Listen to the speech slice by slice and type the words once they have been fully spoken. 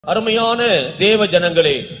அருமையான தேவ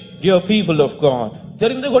ஜனங்களே, dear people of God,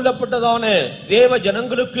 தெரிந்து கொள்ளப்பட்டதான தேவ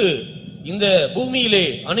ஜனங்களுக்கு இந்த பூமியிலே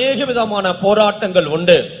अनेक விதமான போராட்டங்கள்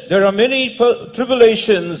உண்டு. There are many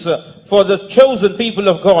tribulations for the chosen people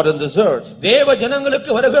of God on this earth. தேவ ஜனங்களுக்கு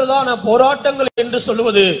வருகிறதான போராட்டங்கள் என்று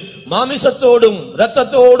சொல்வது மாமிசத்தோடும்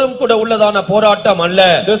இரத்தத்தோடும் கூட உள்ளதான போராட்டம் அல்ல.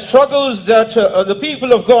 The struggles that the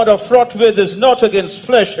people of God are fraught with is not against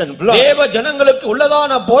flesh and blood. தேவ ஜனங்களுக்கு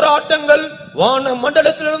உள்ளதான போராட்டங்கள் வான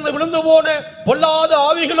மண்டலத்திலிருந்து விழுந்து போன பொல்லாத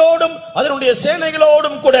ஆவிகளோடும் அதனுடைய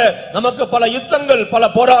சேனைகளோடும் கூட நமக்கு பல யுத்தங்கள் பல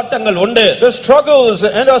போராட்டங்கள் உண்டு. The struggles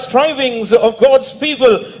and our strivings of God's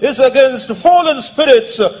people is against fallen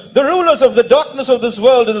spirits, the rulers of the darkness of this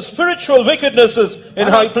world and spiritual wickednesses in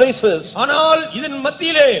high places. ஆனால் இதன்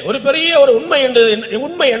மத்தியிலே ஒரு பெரிய ஒரு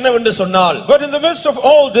உண்மை என்னவென்று சொன்னால், but in the midst of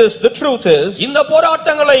all this, the truth is, இந்த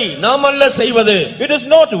போராட்டங்களை நாம் அல்ல செய்வது. it is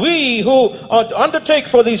not we who undertake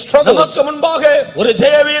for these struggles. நமக்கு முன்பாக ஒரு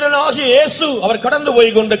ஜெயவீரனாகிய இயேசு அவர் கடந்து போய்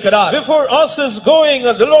கொண்டிருக்கிறார். Before us is going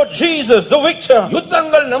the Lord Jesus, the victor.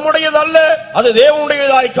 யுத்தங்கள் நம்முடையது அல்ல, அது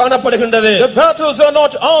தேவனுடையதாய் காணப்படுகின்றது. The battles are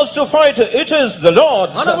not ours to fight, it is the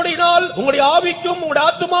Lord's. ஆனபடியால் உங்களுடைய ஆவிக்கும் உங்களுடைய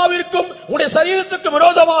ஆத்துமாவிற்கும் உங்களுடைய சரீரத்துக்கும்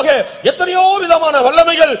விரோதமாக எத்தனையோ விதமான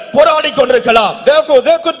வல்லமைகள் போராடிக் கொண்டிருக்கலாம். Therefore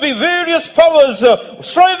there could be various powers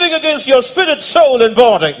striving against your spirit, soul and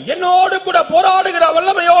body. என்னோடு கூட போராடுகிற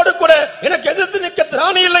வல்லமையோடு கூட எனக்கு எதிர்த்து நிற்க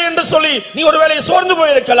திராணி இல்லை என்று சொல்லி நீ ஒருவேளை சோர்ந்து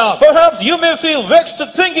போயிருக்கலாம். Perhaps you may feel vexed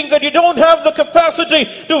thinking that you don't have the capacity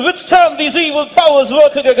to withstand these evil powers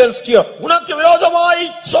working against you. உனக்கு விரோதமாய்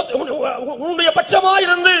உன்னுடைய பட்சமாய்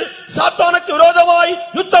இருந்து சாத்தானுக்கு விரோதமாய்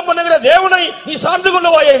யுத்தம் பண்ணுகிற தேவனை நீ சார்ந்து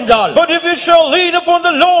கொள்வாய் என்றால், but if you shall lean upon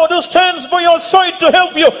the Lord who stands by your side to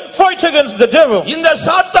help you fight against the devil. இந்த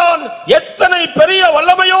சாத்தான் எத்தனை பெரிய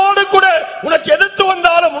வல்லமையோடு கூட உனக்கு எதிர்த்து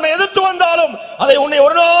வந்தாலும் அதை உன்னை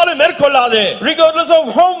ஒரு நாள் மேற்கொள்ளாது. Regardless of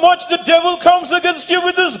how much the devil comes against you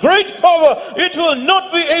with his great power, it will not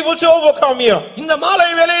be able to overcome you. இந்த மாலை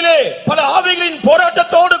வேளையிலே பல ஆவிகளின்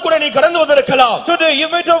போராட்டத்தோடு கூட நீ கடந்து வந்திருக்கலாம். Today you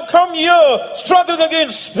might have come here struggling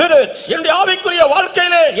against spirits. என்னுடைய ஆவிக்குரிய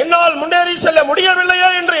வாழ்க்கையிலே என்னால் முன்னேறி செல்ல முடியவில்லையே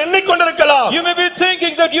என்று எண்ணிக்கொண்டிருக்கலாம். You may be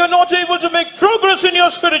thinking that you are not able to make progress in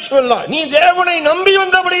your spiritual life. நீ தேவனை நம்பி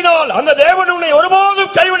வந்தபடியால் அந்த தேவன் உன்னை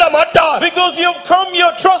ஒருபோதும் கைவிட மாட்டார். Because you have come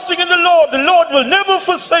here trusting in the Lord will never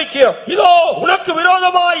forsake you. இதோ உனக்கு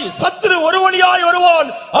விரோதமாய் சத்துரு ஒரு வழியாய் வருவான்,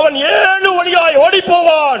 அவன் 7 வழியாய் ஓடி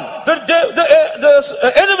போவான். The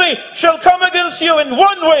enemy shall come against you in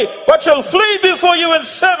one way, but shall flee before you in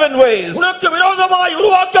 7 ways. உனக்கு விரோதமாய்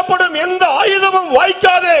உருவாக்கப்படும் எந்த ஆயுதமும்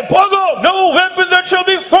வாய்க்காதே போகும். No weapon that shall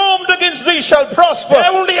be formed against thee shall prosper.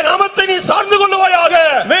 தேவனுடைய நாமத்தை நீ சார்ந்து கொள்வாயாக.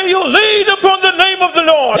 May you lean upon the name of the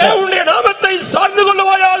Lord. தேவனுடைய நாமத்தை சார்ந்து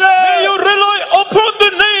கொள்வாயாக. May you rely upon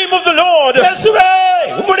the name of the Lord. இயேசுவே,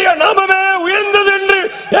 உம்முடைய நாமமே உயர்ந்தது என்று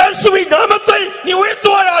இயேசுவின் நாமத்தை நீ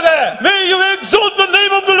உயர்த்துவாயாக. May you exalt the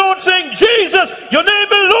name of the Lord, saying, Jesus, your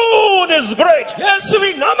name alone is great.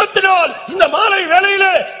 இயேசுவின் நாமத்தினால் இந்த மாலை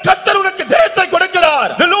வேளையிலே கர்த்தர் உனக்கு ஜெயத்தை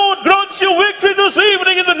கொடுக்கிறார். The Lord grants you victory this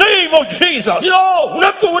evening in the name of Jesus. இதோ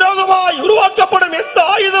உனக்கு விரோதமாய் உருவாக்கப்படும் எந்த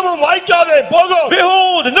ஆயுதமும் வாய்க்காதே போகும்.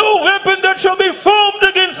 Behold, no weapon that shall be formed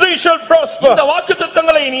against thee shall prosper. இந்த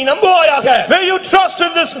வாக்குத்தத்தங்களை நீ நம்புவாயாக. May you trust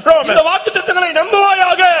in this promise. இந்த வாக்குத்தத்தங்களை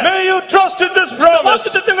நம்புவாயாக. May you trust in this promise.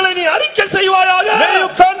 வாக்குத்தத்தங்களை நீ அறிக்கை செய்வாயாக. May you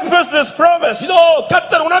confess this promise. இதோ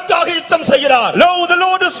கர்த்தர் உனக்காக யுத்தம் செய்கிறார். Lo, the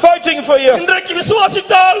Lord is fighting for you. இன்றைக்கு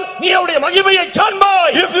விசுவாசித்தால் நீ அவருடைய மகிமையை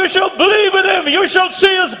காண்பாய். If you shall believe in him, you shall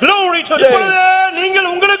see his glory today. இப்பொழுதே நீங்கள்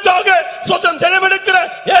உங்களுக்காக சொந்தம் ஜெயமெடுக்கிற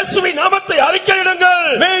இயேசுவின் நாமத்தை அறிக்கையிடுங்கள்.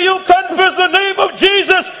 May you confess the name of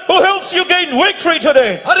Jesus who helps you gain victory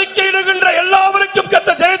today. அறிக்கையிடுகின்ற எல்லாருக்கும்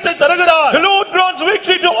கர்த்தர் ஜெயத்தை தருகிறார். The Lord grants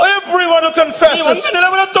victory to everyone who confesses. நீ வந்த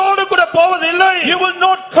நிலவரத்தோடு கூட போவதில்லை. You will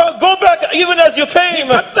not go back even as you came.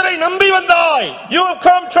 கர்த்தரை நம்பி வந்தாய். You have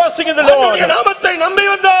come trusting in the Lord. அவருடைய நாமத்தை நம்பி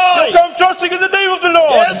வந்தாய். You come trusting in the name of the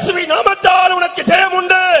Lord. இயேசுவின் நாமத்தால் உனக்கு ஜெயம்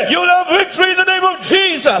உண்டு. You will have victory in the name of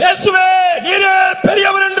Jesus. இயேசுவே, நீரே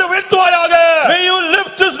பெரியவர் என்று உயர்த்துவாயாக. May you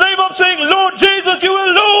lift his name up, saying, Lord Jesus, you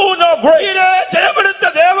alone are great. நீரே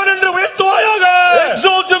ஜெயமெடுத்த தேவன் என்று உயர்த்துவாயாக.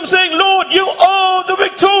 Exalt him, saying, Lord, you are the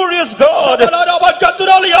victorious God.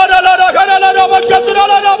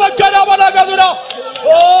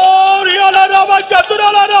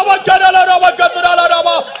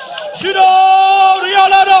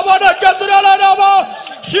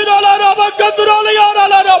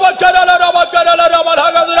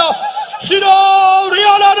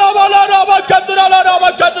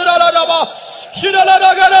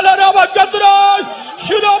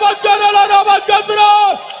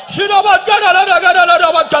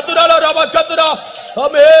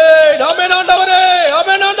 ஆமென் ஆண்டவரே,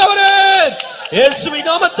 ஆமென் ஆண்டவரே. இயேசுவின்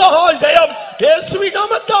நாமத்தால் ஜெயம், இயேசுவின்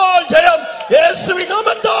நாமத்தால் ஜெயம், இயேசுவின்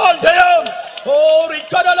நாமத்தால் ஜெயம். ஓ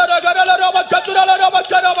ரிகரலர கரலர கதுரலர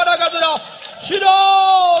கரமர கதுரா ஷிரோ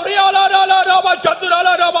ரியாலர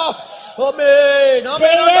கதுரலர. ஆமென்.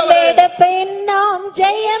 ஜெயமெடுப்பேன் நாம்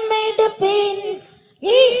ஜெயமெடுப்பேன்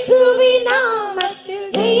இயேசுவின் நாமத்தில்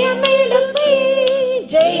ஜெயமெடுப்பேன்.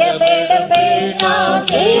 ஜெயமெடுப்பேன் நாம்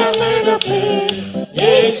ஜெயமெடுப்பேன்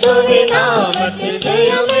இயேசுவின் நாமத்தில்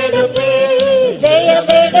ஜெயமெடுப்பேன்.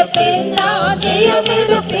 ஜெயமெடுப்பேன் நாம்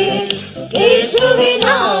ஜெயமெடுப்பேன் இயேசுவின்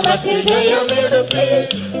நாமத்தில் ஜெயமெடுப்பேன்.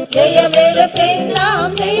 ஜெயமெடுப்பேன்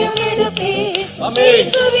நாம் ஜெயமெடுப்பேன்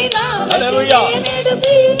இயேசுவின் நாமத்தில்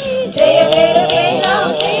ஜெயமெடுப்பேன். ஜெயமெடுப்பேன்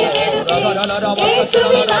நாம் ஜெயமெடுப்பேன்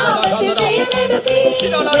இயேசுவின் நாமத்தில் ஜெயமெடுப்பேன்.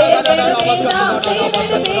 ஜெயமெடுப்பேன் நாம் ஜெயமெடுப்பேன் இயேசுவின் நாமத்தில் ஜெயமெடுப்பேன். ஜெயமெடுப்பேன் நாம்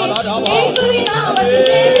ஜெயமெடுப்பேன் இயேசுவின் நாமத்தில்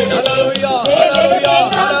ஜெயமெடுப்பேன்.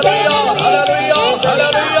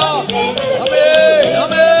 ஆமென்.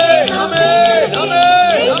 ஆமென்.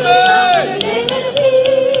 ஆமென். ஆமென்.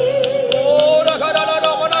 ஓ ரகரலர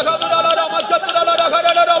மனகதுரலர மக்கதுரலர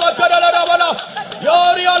கரலர மக்கரலர வல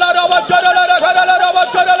யோரியலர மக்கரலர கரலர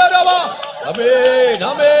மக்கரலர வ. ஆமென்.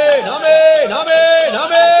 ஆமென். ஆமென். ஆமென்.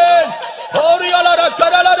 ஆமென். ஓரியலர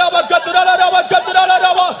கரலர மக்கதுரலர மக்கதுரலர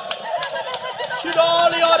வ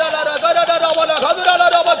ஷிராலியலர கரலர வல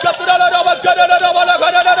கதுரலர மக்கதுரலர மக்கரலர வல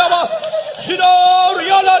கரலர வ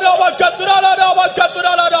ஷிரோரியலர மக்கதுரலர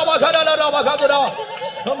மக்கதுரலர மக்கரலர மக்கதுரா.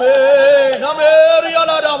 ஆமென்.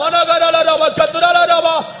 ஆமெரியலர மனகரலர மக்கதுரலர வ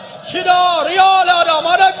ஷிராரியலர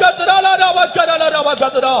மனகதுரலர மக்கரலர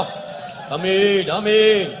மக்கதுரா. ஆமென்.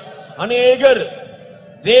 ஆமென். அநேகர்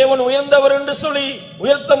தேவன் உயர்ந்தவர் என்று சொல்லி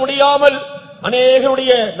உயர்த்த முடியாமல்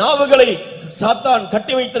அநேகருடைய நாவுகளை சாத்தான்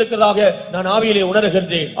கட்டி வைத்திருக்கிறதாக நான் ஆவியிலே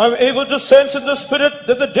உணர்கின்றேன். I am able to sense in the spirit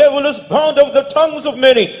that the devil is bound of the tongues of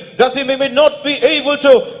many, that they may not be able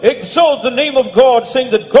to exalt the name of God, saying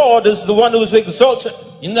that God is the one who is exalted.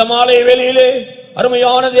 இந்த மாலை வேளையிலே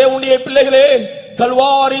அருமையான தேவனுடைய பிள்ளைகளே,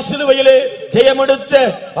 கல்வாரி சிலுவையிலே ஜெயமெடுத்த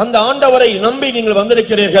அந்த ஆண்டவரை நம்பி நீங்கள்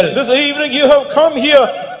வந்திருக்கிறீர்கள். This evening you have come here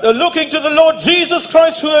looking to the Lord Jesus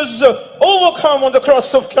Christ who has overcome on the cross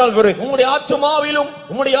of Calvary. உங்களுடைய ஆத்துமாவிலும்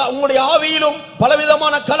உங்களுடைய ஆவியிலும்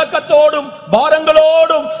பலவிதமான கலக்கத்தோடும்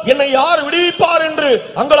பாரங்களோடும் என்னை யார் விடுவிப்பார் என்று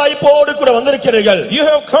அங்கலாய்ப்போடு கூட வந்திருக்கிறீர்கள். You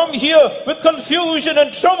have come here with confusion and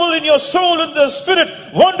trouble in your soul and the spirit,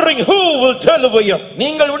 wondering who will deliver you.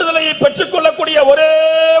 நீங்கள் விடுதலையை பெற்றுக்கொள்ளக்கூடிய ஒரே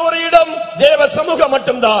ஒரு இடம் தேவ சமூகம்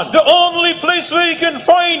மட்டும்தான். The only place where you can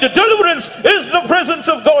find deliverance is the presence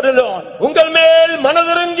of God alone. உங்கள் மேல்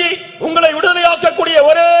மனதிறங்கி உங்களை விடுதலையாக்கக்கூடிய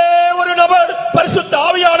ஒரே ஒரு நபர் பரிசுத்த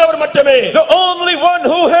ஆவியானவர் மட்டுமே. The only one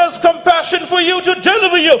who has compassion for you to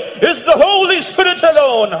deliver you is the Holy Spirit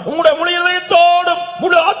alone. உங்களுடைய முழு இதயத்தோடும்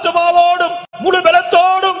முழு ஆத்துமாவோடும் முழு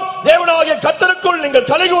பலத்தோடும் தேவனாகிய கர்த்தருக்குள் நீங்கள்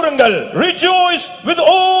கலிகூருங்கள். Rejoice with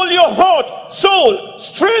all your heart, soul,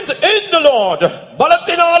 strength in the Lord.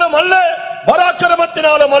 பலத்தினாலும் அல்ல,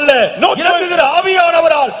 பராக்கிரமத்தினாலும் அல்ல, இறங்குகிற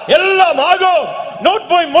ஆவியானவரால் எல்லாம் ஆகும். Not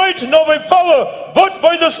by might nor by power, but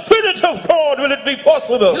by the Spirit of God will it be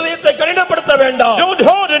possible. இதயத்தை கடினப்படுத்த வேண்டாம். Don't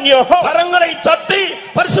harden your heart. கரங்களை தட்டி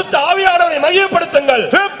பரிசுத்த ஆவியானவரை மகிமைப்படுத்துங்கள்.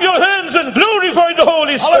 Clap your hands and glorify the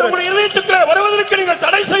Holy our Spirit. உங்களுடைய இதயத்துக்குள்ளே வருவதற்கு நீங்கள்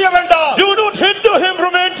தடை செய்ய வேண்டாம். Do not hinder him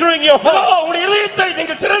from entering your heart. உங்களுடைய இதயத்தை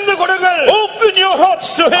நீங்கள் திறந்து கொடுங்கள். Open your hearts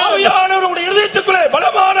to him. ஆவியானவர் உங்களுடைய இதயத்துக்குள்ளே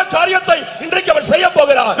பலமான காரியத்தை இன்றைக்கு அவர் செய்ய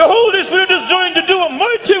போகிறார். The Holy Spirit is going to do a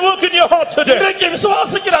mighty work in your heart today. இன்றைக்கு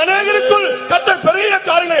விசுவாசிக்கிற அநேகருக்குள் கர்த்தர் பெரிய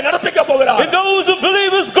காரியங்களை நடப்பிக்க போகிறார். In those who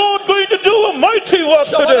believe is God going to do a mighty work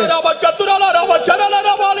today.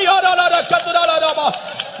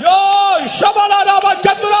 Yo shabala raba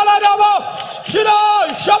katurala raba shira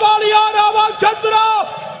shabalia raba katura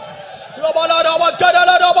shabala raba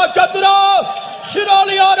karala raba katura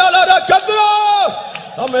shiralia raba katura.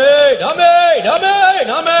 Amen. Amen. Amen.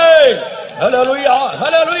 Amen. Hallelujah.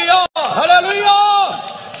 Hallelujah. Hallelujah.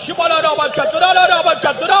 Shibala raba katurala raba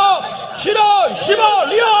katura shira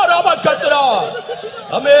shibalia raba katura.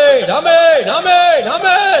 Amen. Amen. Amen.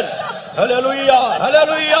 Amen. Hallelujah.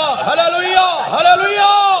 Hallelujah. Hallelujah.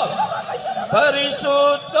 Hallelujah.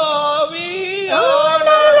 பரிசுத்த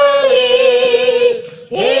ஆவியானவரே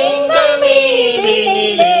எங்கள்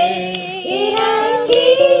மீதிலே இறங்கி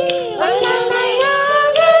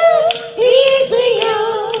வல்லமையாக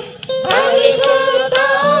வீசும். பரிசுத்த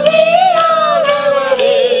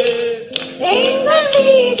ஆவியானவரே எங்கள்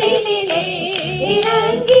மீதிலே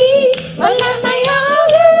இறங்கி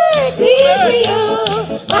வல்லமையாக வீசும்.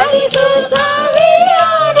 பரிசுத்த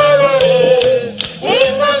ஆவியானவரே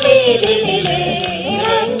எங்கள் மீதிலே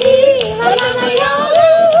இறங்கி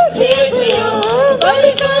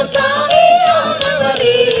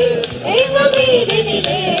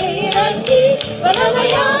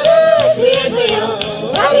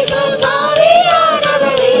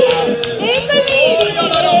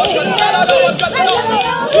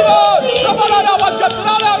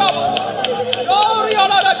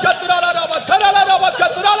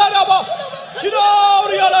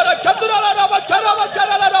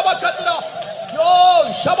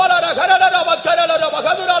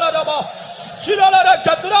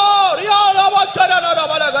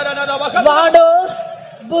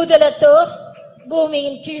பூதலத்தோர்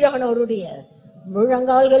பூமியின் கீழானோருடைய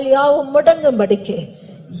முழங்கால்கள் யாவும் முடங்கும்படிக்கு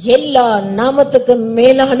எல்லா நாமத்துக்கும்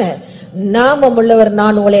மேலான நாமம் உள்ளவர்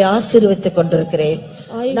நான் உங்களை ஆசீர்வதித்துக் கொண்டிருக்கிறேன்.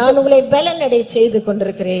 நான் உங்களை பலனடை செய்து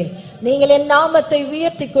கொண்டிருக்கிறேன். நீங்கள் என் நாமத்தை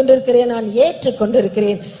உயர்த்தி கொண்டிருக்கிறேன். நான் ஏற்றுக்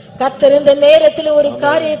கொண்டிருக்கிறேன். கர்த்தர் இந்த நேரத்தில் ஒரு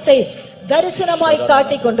காரியத்தை தரிசனமாய்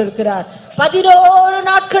காட்டிக் கொண்டிருக்கிறார். 11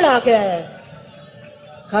 நாட்களாக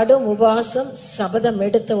கடும் உபவாசம் சபதம்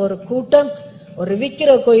எடுத்த ஒரு கூட்டம் ஒரு விக்கிர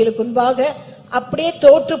கோயிலுக்கு முன்பாக அப்படியே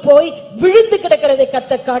தோற்று போய் விழுந்து கிடக்கிறதை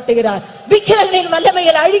கர்த்தர் காட்டுகிறார். விக்கிரங்களின்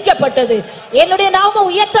வல்லமைகள் அழிக்கப்பட்டது. என்னுடைய நாமம்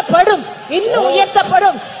உயர்த்தப்படும், இன்னும்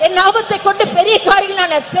உயர்த்தப்படும். என் நாமத்தை கொண்டு பெரிய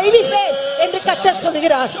காரியங்கள் நான் செய்வேன் என்று கர்த்தர்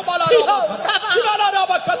சொல்கிறார்.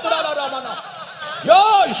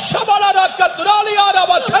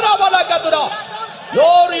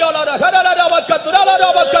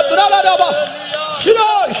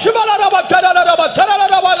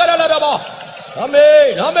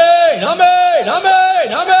 Amen, amen, amen, amen,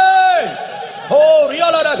 amen. Oh,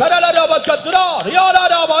 riyalara garalara bakatura,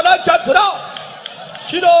 riyalara banakatura.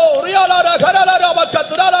 Shiro riyalara garalara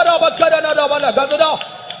bakatura, lara bakarana banakatura.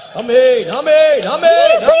 Amen, amen,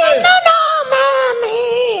 amen, amen.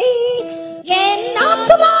 என்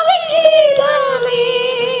ஆத்துமாவின் கீதமே,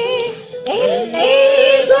 என்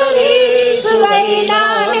இயேசுவை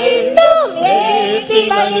நான் என்றும் ஏற்றி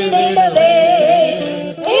மகிழ்ந்திடுவேன்.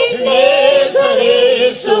 என்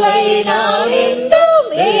இயேசுவை நான் என்றும்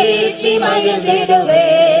ஏற்றி மகிழ்ந்திடுவேன்.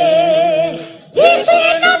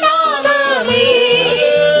 இயேசுவின் நாமமே,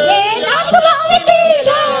 என் ஆத்துமாவின்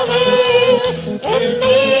கீதமே, என்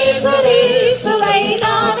இயேசுவை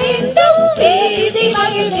நான் என்றும் ஏற்றி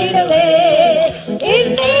மகிழ்ந்திடுவேன்.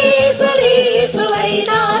 என் இயேசுவை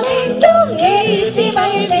நான் என்றும் ஏற்றி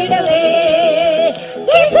மகிழ்ந்திடுவேன்.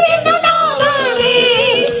 இயேசுவின் நாமமே,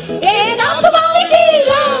 என் ஆத்துமாவின்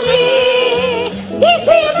கீதமே,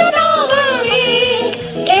 இயேசுவின் நாமமே,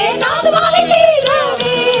 என் ஆத்துமாவின்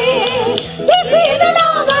கீதமே, இயேசுவின்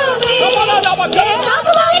நாமமே, என்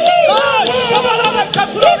ஆத்துமாவின் கீதமே,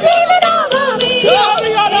 இயேசுவின் நாமமே,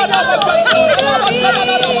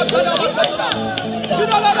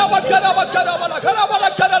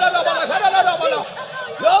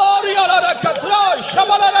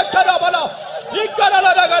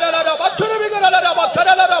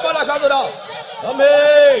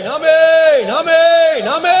 Amen, amen, amen,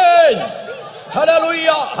 amen.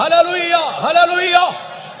 Hallelujah, hallelujah, hallelujah.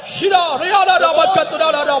 Shira riyala rabakatura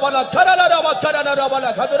rabala karala rabakarana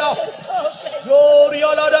rabala kadura.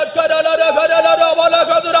 Yoriyala rakarala rakarala rabala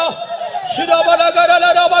kadura. Shira bala karala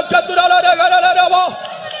rabakatura rakarala raba.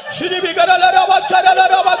 Shiri bikarala rabakarala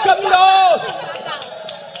rabakatura.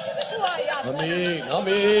 Amen,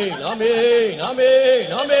 amen, amen, amen,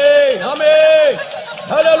 amen, amen.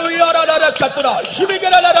 Hallelujah, rakarala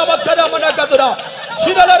shibikarala rabakara manakatura.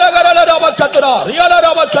 Shirala rakarala rabakatura. Riyala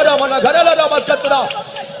rabakara manakarala rabakatura.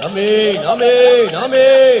 Amen, amen,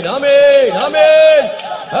 amen, amen, amen.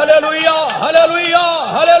 Hallelujah, hallelujah,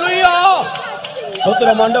 hallelujah.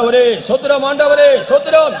 Sotram ஆண்டவரே, sotram ஆண்டவரே,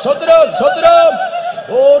 sotram, sotram, sotram.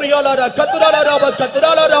 ஓரியாலா கத்துராலா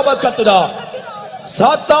ரபக்கத்துராலா ரபக்கத்துரா.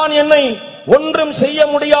 சாத்தான் என்னை ஒன்றும் செய்ய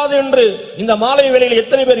முடியாது என்று இந்த மாலை வேளையில்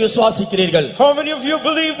எத்தனை பேர் விசுவாசிக்கிறீர்கள்? How many of you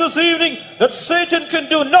believe this evening that Satan can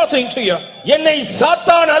do nothing to you? என்னை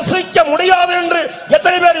சாத்தான் அசைக்க முடியாது என்று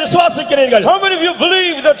எத்தனை பேர் விசுவாசிக்கிறீர்கள்? How many of you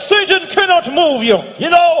believe that Satan cannot move you?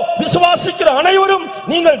 இதோ விசுவாசிக்கிற அனைவரும்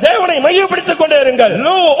நீங்கள் தேவனை மையப்படுத்திக் கொண்டே இருங்கள்.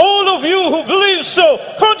 Lo, all of you who believe so,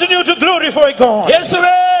 continue to glorify God.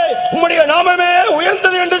 இயேசுவே உம்முடைய நாமமே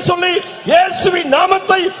உயர்ந்தது என்று சொல்லி இயேசுவின்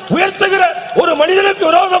நாமத்தை உயர்த்துகிற ஒரு மனிதனுக்கு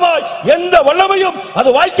விரோதமாய் எந்த வல்லமையும் அது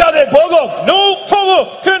வாய்க்காதே போகும். No power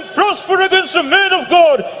can prosper against a man of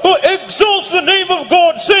God who exalts the name of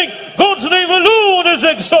God, saying God's name alone is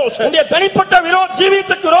exalted. உன்னுடைய தனிப்பட்ட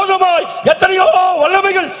ஜீவியத்துக்கு விரோதமாய் எத்தனையோ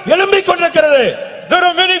வல்லமைகள் எழும்பிக் கொண்டிருக்கிறது. There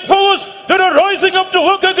are many powers that are rising up to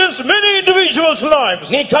work against many individuals' lives.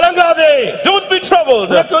 நீ கலங்காதே. Don't be troubled.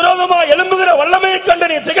 உனக்கு விரோதமாய் எழும்புகிற வல்லமையை கண்டு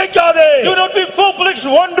நீ திகைக்காதே. Do not be perplexed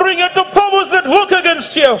wondering at the powers that work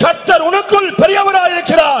against you. கர்த்தர் உனக்குள் பெரியவராய்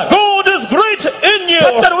இருக்கிறார். God is great in you.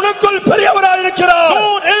 கர்த்தர் உனக்குள் பெரியவராய் இருக்கிறார்.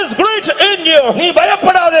 God is great in you. நீ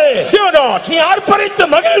பயப்படாதே. Fear not. நீ ஆர்ப்பரித்து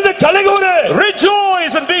மகிழ்ந்து கலிகூரு.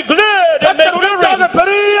 Rejoice and be glad and make merry.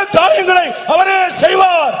 பெரிய காரியங்களை அவரே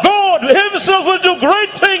செய்வார். God himself will do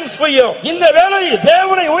great things for you. இந்த வேளை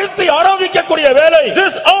தேவனை உயர்த்தி ஆராதிக்கக்கூடிய வேளை.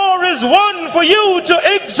 This hour is one for you to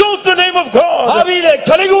exalt the name of God. ஆவியிலே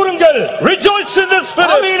கலிகூருங்கள். Rejoice in the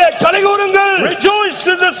spirit. ஆவியிலே கலிகூருங்கள். Rejoice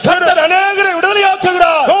in the spirit. கர்த்தர் அநேகரை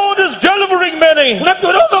விடுதலையாக்குகிறார். God is delivering many. உனக்கு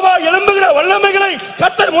விரோதமாய் எழும்புகிற வல்லமைகளை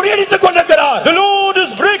கர்த்தர் முறியடித்துக் கொண்டிருக்கிறார். The Lord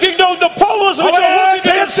is breaking down the powers which are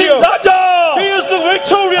working against you. Raja. He is the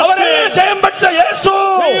victorious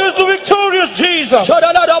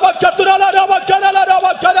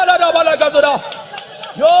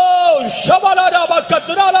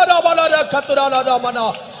katura la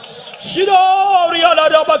ramana shiroriya la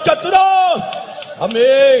rabakatura.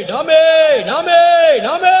 Amen, amen, amen,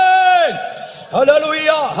 amen.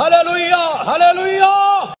 Hallelujah, hallelujah,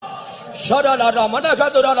 hallelujah. Shara la ramana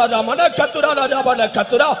katura la ramana katura la ramana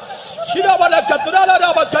katura shirabala katura la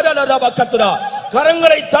rabakara la rabakatura.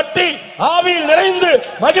 கரங்களை தட்டி ஆவியில் நிறைந்து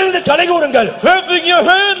மகிழ்ந்து கலைகூருங்கள். Clapping your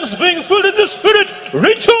hands, being filled in the Spirit,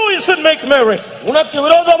 rejoice and make merry. உனக்கு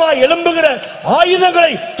விரோதமாய் எழும்புகிற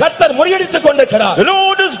ஆயுதங்களை கர்த்தர் முறியடித்துக் கொண்டிருக்கிறார். The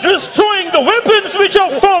Lord is destroying the weapons which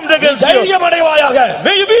are formed against you. தைரியம் அடைவாயாக.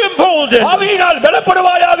 May you be emboldened. ஆவியினால்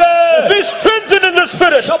பலப்படுவாயாக. Be strengthened in the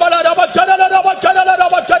Spirit. சபல ரப கரல ரப கரல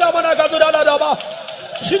ரப கரமன கதுரல ரப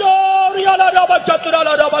சிரோரியல ரப கதுரல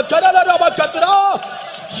ரப கரல ரப கதுரா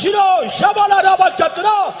Shiro Shabala Raba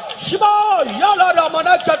Katura Shiba Yala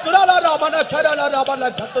Ramana Katura Ramana Karala Rabana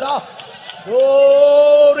Katura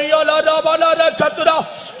Oh Riyala Rabana Katura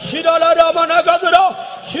Shirala Ramana Katura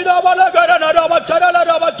Shirabala Karana Raba Karala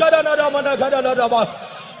Raba Karana Ramana Karala Raba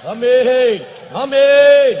Amen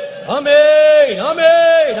Amen Amen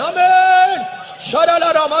Amen Amen Sharala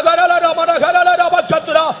Ramagara Ramana Karala Raba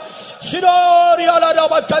Katura Shiro Riyala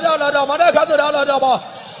Raba Karala Ramana Katura Raba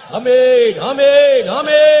Amen, amen,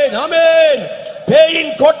 amen, amen. பேயின்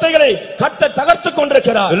கோட்டைகளை கர்த்தர் தகர்த்துக்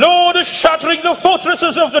கொண்டிருக்கிறார். The Lord is shattering the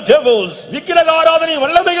fortresses of the devils. விக்கிரக ஆராதனை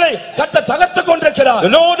வல்லமைகளை கர்த்தர் தகர்த்துக் கொண்டிருக்கிறார்.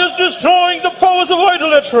 The Lord is destroying the powers of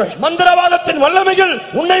idolatry. மந்திரவாதத்தின் வல்லமைகள்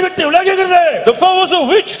உன்னை விட்டு விலகுகிறது. The powers of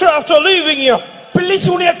witchcraft are leaving you. பில்லி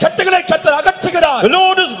சூனிய கட்டுகளை கர்த்தர் அகற்றுகிறார். The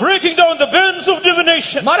Lord is breaking down the bands of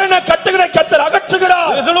divination. மரண கட்டுகளை கர்த்தர்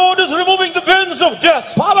அகற்றுகிறார். The Lord is removing the bands of death.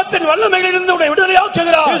 பாவத்தின் வல்லமைகளிலிருந்து உன்னை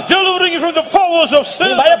விடுதலையாக்குகிறார். He is delivering you from the powers of sin.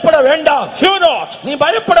 நீ பயப்பட வேண்டாம். Fear not. நீ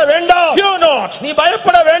பயப்பட வேண்டாம். Fear not. நீ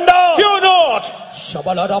பயப்பட வேண்டாம். Fear not.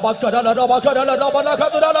 Shabala raba karala raba karala raba la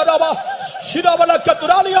kadura la raba shirabala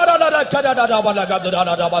kadura liara la karala raba la kadura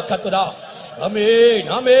la raba kadura. Amen,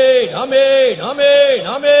 amen, amen, amen,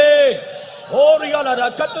 amen. Oriala la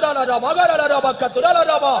kadura la raba karala la raba kadura la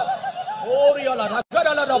raba Oriala la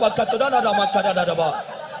karala la raba kadura la raba karala raba.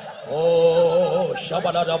 Oh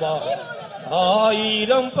shabala raba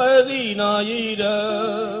ஆயிரம் பதினாயிரம்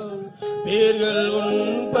பேர்கள் உன்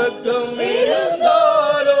பக்கம்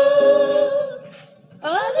இருந்தாலோ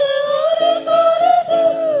அது ஒரு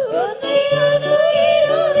காலத்தில் உன்னை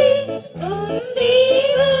அணுகிடாதே உன்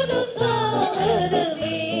தேவனும்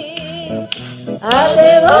தாவரமே அது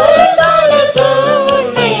ஒரு காலத்தில்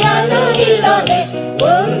உன்னை அணுகிடாதே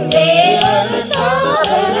உன் தேவனும்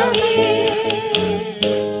தாவரமே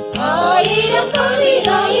ஆயிரம்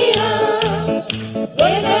பதினாயிரம்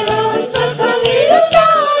பேர்களும் பக்கம்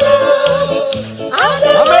இருந்தாலும் அது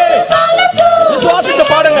ஒரு காலத்தில் விசுவாசித்து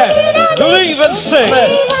பாடுங்க. Believe and sing.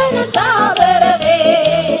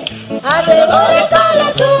 அது ஒரு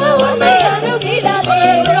காலத்தில் உன்னை அணுகிடாதே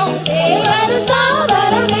தேவன்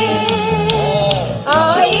தாவரமே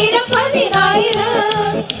ஆயிரம்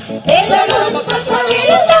பதினாயிரம் பேர்களும் பக்கம்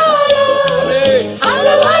இருந்தாலும்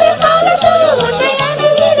அது ஒரு காலத்தில் உன்னை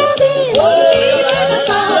அணுகிடாதே தேவன்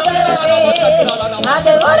தாவரமே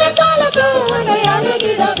அது ஒரு காலத்தில் உன்னை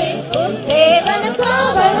அணுகிடாதே உன் தேவன்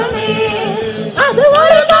தாவரமே அது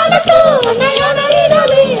ஒரு காலத்தில் உன்னை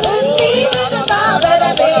அணுகிடாதே உன் தேவன்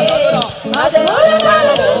தாவரமே அது ஒரு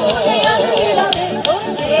காலத்தில் உன்னை அணுகிடாதே உன்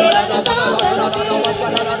தேவன் தாவரமே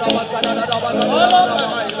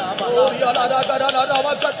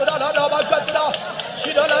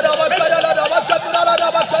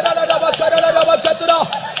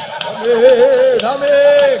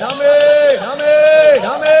Amen, amen, amen,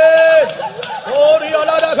 amen.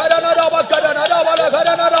 Oriala la garana raba garana raba la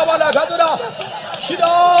garana raba la gadura.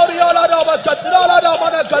 Shidoriala raba gadura la raba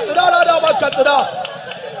la gadura la raba gadura.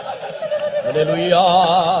 Hallelujah,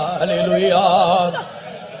 hallelujah.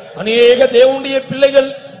 அநேக தேவனுடைய பிள்ளைகள்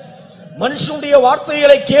மனுஷனுடைய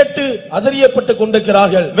வார்த்தைகளை கேட்டு அதிரியப்பட்டு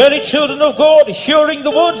கொண்டிருக்கிறார்கள். Many children of God hearing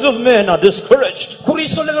the words of men are discouraged. குறி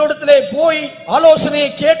சொல்லுகிறவரிடத்திலே போய் ஆலோசனையை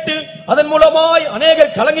கேட்டு அதன் மூலமாய்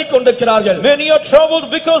அநேகர் கலங்கிக் கொண்டிருக்கிறார்கள். Many are troubled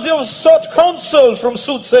because they have sought counsel from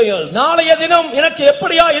soothsayers. நாளைய தினம் எனக்கு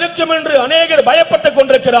எப்படியா இருக்கும் என்று அநேகர் பயப்பட்டுக்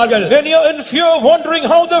கொண்டிருக்கிறார்கள். Many are in fear, wondering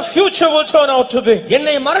how the future will turn out to be.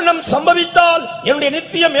 என்னை மரணம் சம்பவித்தால் என்னுடைய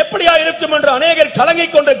நித்தியம் எப்படியா இருக்கும் என்று அநேகர்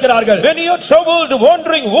கலங்கிக் கொண்டிருக்கிறார்கள். Many are troubled,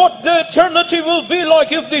 wondering what their eternity will be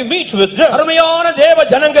like if they meet with death. அருமையான தேவ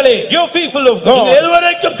ஜனங்களே, Dear people of God, நீங்கள்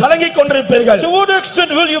எதுவரைக்கும் கலங்கிக் கொண்டிருப்பீர்கள்? to what extent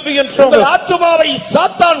will you be in trouble? உங்கள் ஆத்துமாவை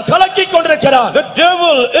சாத்தான் கலக்கிக் கொண்டிருக்கிறார். The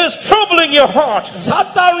devil is troubling your heart.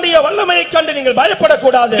 சாத்தானுடைய வல்லமையை கண்டு நீங்கள்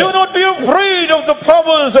பயப்படக்கூடாது. Do not be afraid of the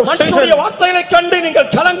powers of மனுஷனுடைய Satan. வார்த்தைகளை கண்டு நீங்கள்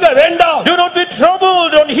கலங்க வேண்டாம். Do not be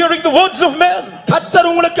troubled on hearing the words of men. கர்த்தர்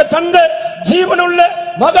உங்களுக்கு தந்த ஜீவனுள்ள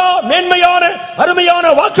மகா மேன்மையான அருமையான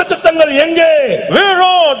வாக்குத்தத்தங்கள் எங்கே? Where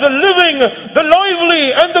are the living, the lively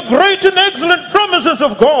and the great and excellent promises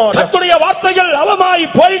of God? கர்த்தருடைய வார்த்தைகள் அவமாய்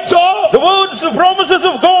போயிச்சோ? The words, the promises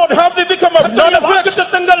of God, have they become of none effect?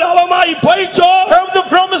 வாக்குத்தத்தங்கள் அவமாய் போயிச்சோ? Have the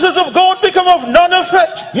promises of God become of none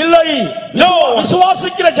effect? இல்லை. No.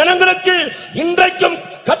 விசுவாசிக்கிற ஜனங்களுக்கு இன்றைக்கும்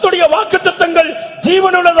கர்த்தருடைய வாக்குத்தத்தங்கள்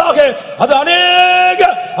ஜீவனுள்ளதாக அது अनेक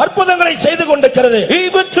அற்புதங்களை செய்து கொண்டிருக்கிறது.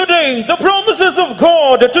 Even today the promises of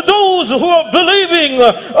God to those who are believing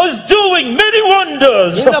is doing many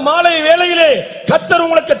wonders. இந்த மாலை வேளையிலே கர்த்தர்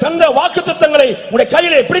உங்களுக்கு தந்த வாக்குத்தத்தங்களை உங்களுடைய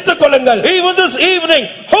கையிலே பிடித்துக் கொள்ளுங்கள். Even this evening,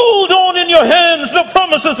 hold on in your hands the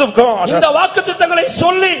promises of God. இந்த வாக்குத்தத்தங்களை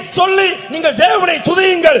சொல்லி சொல்லி நீங்கள் தேவனை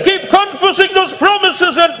துதியுங்கள். Keep confessing those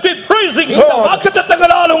promises and keep praising இந்த God.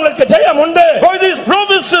 வாக்குத்தத்தங்களால் உங்களுக்கு ஜெயம் உண்டு. By these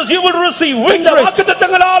promises you will receive இந்த victory.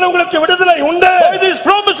 வாக்குத்தத்தங்களால் உங்களுக்கு விடுதலை உண்டு. By these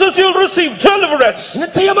promises you will receive deliverance.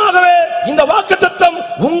 நிச்சயமாகவே இந்த வாக்குத்தத்தம்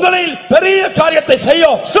உங்களில் பெரிய காரியத்தை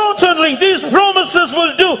செய்யும். Certainly these promises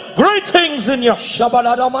will do great things in you.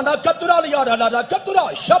 ஷபலரமன கத்துராலியாரலர கத்துரா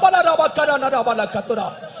ஷபலரமக்கரனரபல கத்துரா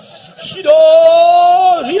Shiro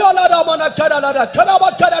ரியாலரமன கரலர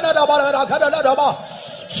கரபக்கரனரபல கரலரபா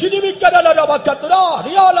ஷிரிமிக்கரலரப கத்துரா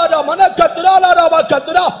ரியாலரமன கத்துராலரப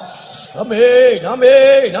கத்துரா. ஆமென்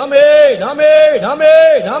ஆமென் ஆமென் ஆமென்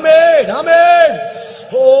ஆமென் ஆமென் ஆமென்.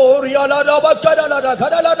 ஓ ரியாலரப கரலர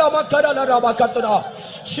கரலரம கரலரப கத்துரா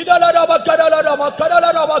ஷிரலரப கரலரம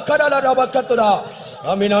கரலரப கரலரப கத்துரா.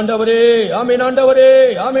 ஆமென் ஆண்டவரே ஆமென் ஆண்டவரே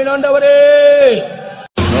ஆமென் ஆண்டவரே.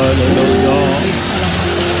 ஹல்லேலூயா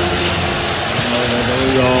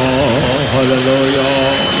ஹல்லேலூயா ஹல்லேலூயா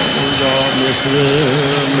இயேசுவே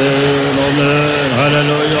ஆமென்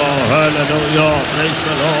ஹல்லேலூயா ஹல்லேலூயா praise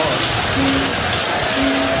the Lord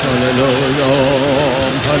ஹல்லேலூயா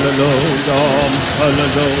ஹல்லேலூயா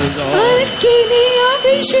ஹல்லேலூயா. அக்கினி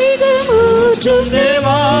அபிஷேகம் ஊற்றும்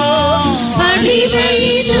தேவா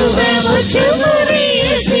அடிமையின் முகமுற்றும் உரிய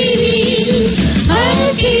சிறீர்.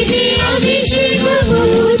 அக்கினி அபிஷேகம்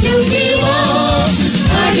ஊற்றும் தேவா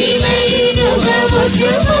அடிமையின்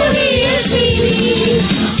முகமுற்றும் உரிய சிறீர்.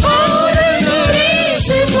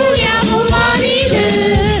 ஆரணரேசு புயமும் மாறிடு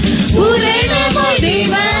பூரணமாய்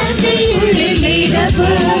தேவனை உள்ளில் நிரப்பு.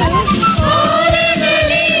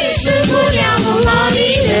 ஆரணரேசு புயமும்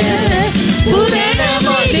மாறிடு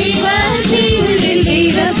பூரணமாய் தேவனை உள்ளில்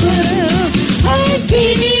நிரப்பு.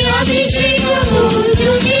 அக்கினி அபிஷேகம்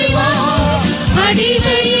ஊற்றும் தேவா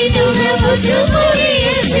அடிமையின் முகமுற்றும் உரிய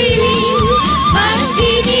சிறீர்.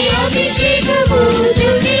 அக்கினி அபிஷேகம்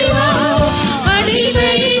ஊற்றும் தேவா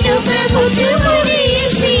அடிமையின் முகமுற்றும் உரிய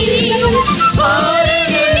சிறீர்.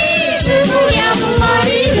 ஆரணரேசு புயமும்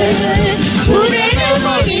மாறிடு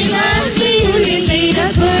பூரணமாய் தேவனை உள்ளில்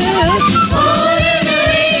நிரப்பு.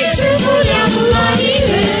 ஆரணரேசு புயமும்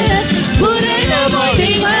மாறிடு பூரணமாய்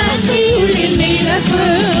தேவனை உள்ளில் நிரப்பு.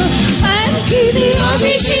 அக்கினி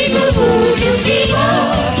அபிஷேகம் ஊற்றும் தேவா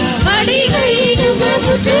அடிமையின்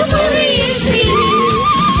முகமுற்றும் உரிய சிறீர்.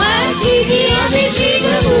 அக்கினி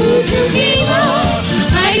அபிஷேகம் ஊற்றும் தேவா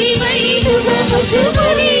அடிமையின் முகமுற்றும்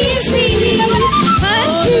உரிய சிறீர்.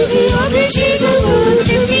 அக்கினி அபிஷேகம்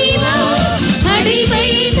ஊற்றும் தேவா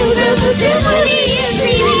அடிமையின் முகமுற்றும் உரிய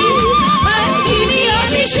சிறீர். அக்கினி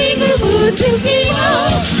அபிஷேகம் ஊற்றும் தேவா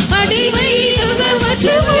அடிமையின்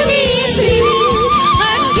முகமுற்றும் உரிய சிறீர்.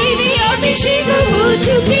 அக்கினி அபிஷேகம்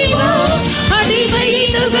ஊற்றும் தேவா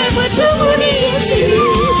அடிமையின் முகமுற்றும் உரிய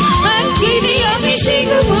சிறீர். அக்கினி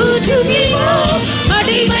அபிஷேகம் ஊற்றும் தேவா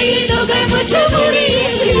அடிமையின் முகமுற்றும் உரிய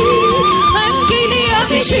சிறீர். அக்கினி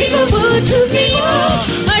அபிஷேகம் ஊற்றும் தேவா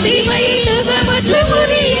அடிமையின் முகமுற்றும்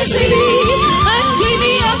உரிய சிறீர்.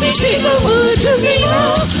 அக்கினி அபிஷேகம் ஊற்றும் தேவா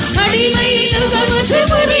அடிமையின்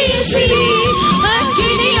முகமுற்றும் உரிய சிறீர்.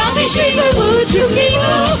 அக்கினி அபிஷேகம் ஊற்றும்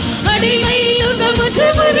தேவா அடிமையின்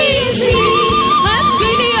முகமுற்றும் உரிய சிறீர்.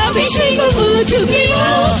 அக்கினி அபிஷேகம் ஊற்றும்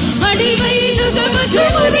தேவா அடிமையின்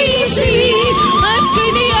முகமுற்றும் உரிய சிறீர்.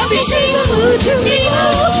 அக்கினி அபிஷேகம் ஊற்றும் தேவா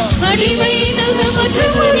அடிமையின்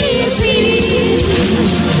முகமுற்றும் உரிய சிறீர்.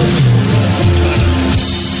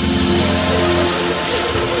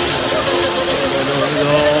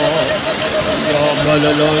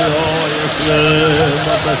 Hallelujah,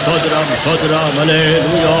 Sodram,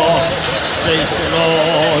 hallelujah. Praise the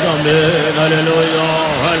Lord, amen, hallelujah,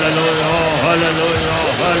 hallelujah, hallelujah,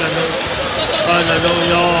 hallelujah,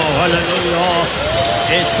 hallelujah, hallelujah.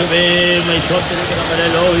 Yeshuve, my Sodram,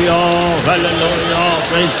 hallelujah, hallelujah,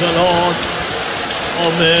 praise the Lord.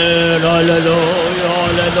 Amen, hallelujah,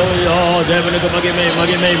 hallelujah. Devanuku magime,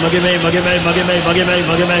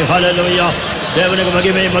 hallelujah. Devanuku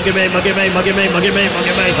magime,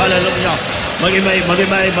 hallelujah.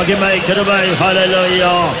 Magime, kirabai,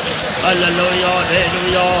 hallelujah. Hallelujah,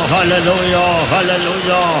 hallelujah, hallelujah,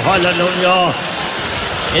 hallelujah, hallelujah.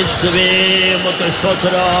 இயேசுவே உமக்கு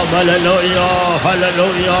ஸ்தோத்திரம். Hallelujah,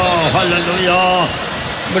 hallelujah, hallelujah.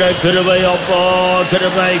 உம்முடைய கிருபை அப்பா,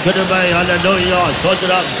 கிருபை கிருபை. Hallelujah,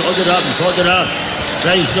 ஸ்தோத்திரம் ஸ்தோத்திரம் ஸ்தோத்திரம்.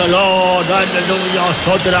 Praise the Lord, hallelujah,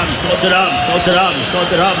 ஸ்தோத்திரம் ஸ்தோத்திரம் ஸ்தோத்திரம்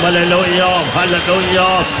ஸ்தோத்திரம். Hallelujah,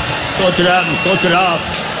 hallelujah, ஸ்தோத்திரம் ஸ்தோத்திரம்.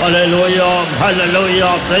 Hallelujah,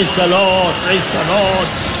 hallelujah, praise the Lord, praise the Lord.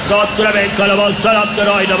 ஸ்தோத்திரமே கலவசரம்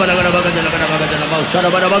தராய்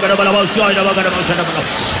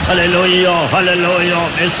Hallelujah, hallelujah.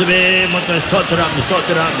 இயேசுவே உமக்கு ஸ்தோத்திரம்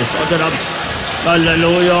ஸ்தோத்திரம் ஸ்தோத்திரம்.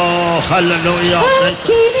 Hallelujah, hallelujah.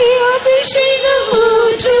 அக்கினி அபிஷேகம்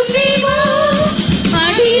ஊற்றும் தேவா,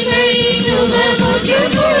 அடிமை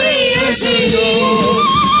நுகமுற்றும் புரிய செய்வீர்.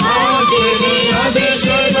 அக்கினி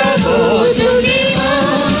அபிஷேகம் ஊற்றும் தேவா,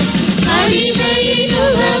 அடிமை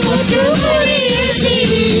நுகமுற்றும் புரிய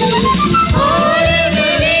செய்வீர்.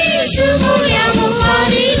 ஆரம்பமே சுமுயமும்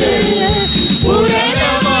மாறிடு,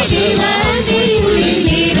 பூரணமாகி வந்து உள்ளில்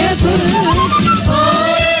நிரப்பு.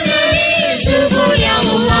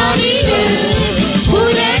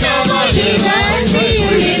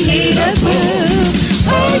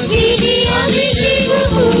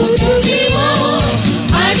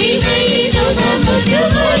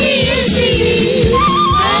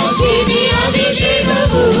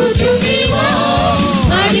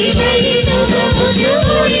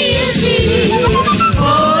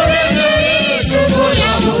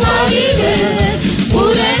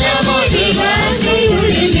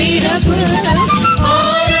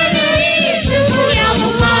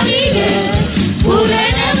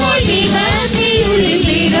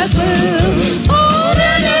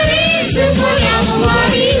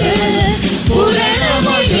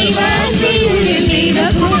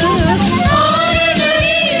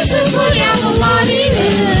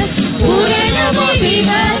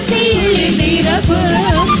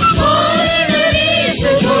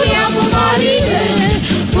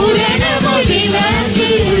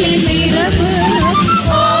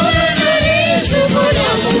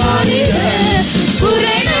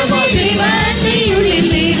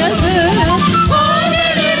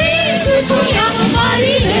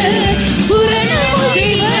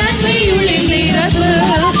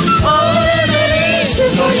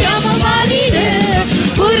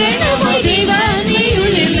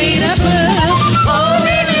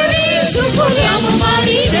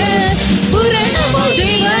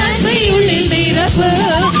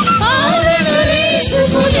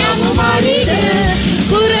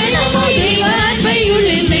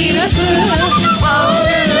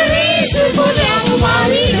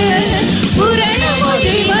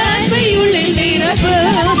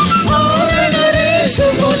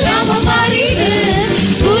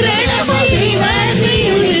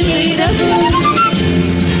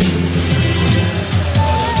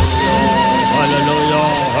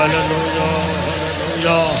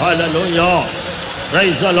 Hallelujah.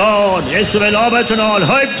 Praise the Lord. இயேசுவே நாமத்தினால்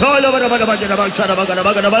ஹைப்டால வரபரபஜன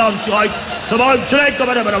பக்ஷரபகரபகரபலம் Sai சபாம்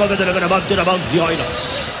ஸ்ரேக்கபரபரபகரபகரபக்திரபக்தியாயின.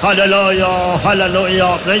 Hallelujah.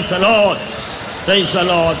 Hallelujah. Praise the Lord. Praise the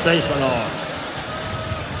Lord. Praise the Lord.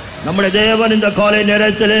 நம்முடைய தேவன் இந்த காலை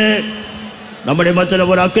நேரத்திலே நம்முடைய மத்தியில்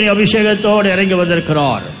ஒரு அக்கினி அபிஷேகத்தோடு இறங்கி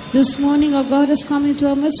வந்திருக்கிறார். This morning our God has come into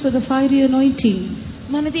our midst with a fiery anointing.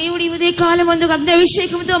 మన దేవుడి ఉదయ కాలం ముందు అగ్ని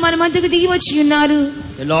అభిషేకంతో మన మధ్యకు దిగి వచ్చి ఉన్నారు.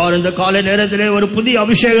 எல்லாரும் இந்த காலை நேரத்திலே ஒரு புதிய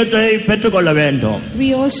அபிஷேகத்தை பெற்றுக்கொள்ள வேண்டும். We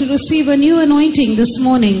all should receive a new anointing this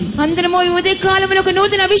morning. అందరము ఈ ఉదయ కాలంలో ఒక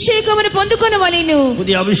నూతన అభిషేకమును పొందుకొనవలెను.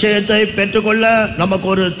 புதிய அபிஷேகத்தை பெற்றுக்கொள்ள நமக்கு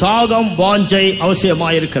ஒரு தாகம் வாஞ்சை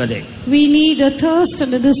அவசியமாயிருக்கிறது. We need a thirst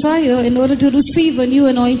and a desire in order to receive a new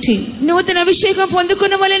anointing. నూతన అభిషేకం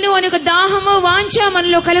పొందుకొనవలెను అనే ఒక దాహము వాంఛ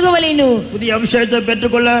మనలో కలగవలెను. புதிய அபிஷேகத்தை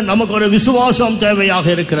பெற்றுக்கொள்ள நமக்கு ஒரு விசுவாசம் தேவையாக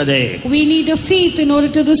இருக்கிறது. We need a faith in order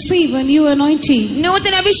to receive a new anointing.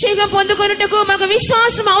 నూతన అభిషేకం పొందుకొనుటకు మనకు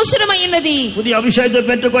విశ్వాసం అవసరమైనది. புதிய அபிஷேகத்தை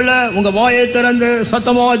பெற்றுக்கொள்ள உங்க வாயை திறந்து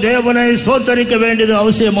சத்தமா தேவனை ஸ்தோத்திரிக்க வேண்டியது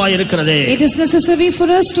அவசியமாயிருக்கிறது. It is necessary for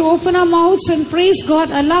us to open our mouths and praise God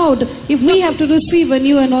aloud if we have to receive a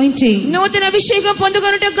new anointing. నూతన అభిషేకం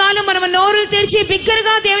పొందుకొనుటకు గాను మనం నోరులు తెరిచి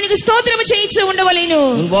బిగ్గరగా దేవునికి స్తోత్రము చేయించు ఉండవలెను.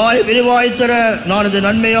 வாய் விரிவாய் திற நான் இந்த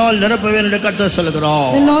நன்மையால் நிரப்புவேன் என்று கர்த்தர்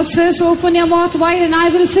சொல்கிறார். The Lord says, open your mouth wide and I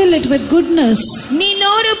will fill it with goodness. నీ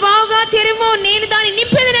నోరు బాగా తెరువు నేను దాన్ని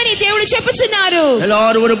నింపెదనని దేవుడు చెప్పుచున్నారు.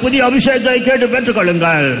 எல்லாரும் ஒரு புதிய அபிஷேகத்தை கேட்டு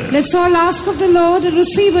பெற்றுக்கொள்ளுங்கள். Let's all ask of the Lord and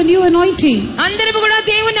receive a new anointing. అందరూ కూడా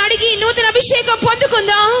దేవుని అడిగి నూతన అభిషేకం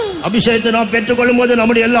పొందుకుందాం. அபிஷேகத்தை நாம் பெற்றுக்கொள்ளும்போது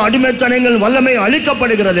நம்முடைய எல்லா அடிமைத்தனங்கள் வல்லமை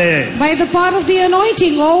அழிக்கப்படுகிறது. By the power of the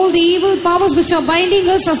anointing, all the evil powers which are binding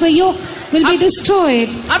us as a yoke will be destroyed.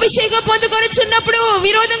 అభిషేకం పొందుకొనుచున్నప్పుడు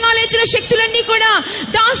విరోధంగా లేచిన శక్తులన్నీ కూడా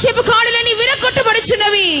దాస్యపు కాడులన్నీ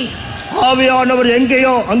విరగొట్టబడుచున్నవి. ஆவியானவர்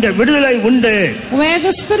எங்கேயோ அங்கே விடுதலை உண்டு. Where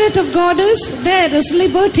the Spirit of God is, there is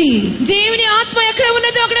liberty. దేవుని ఆత్మ ఎక్కడ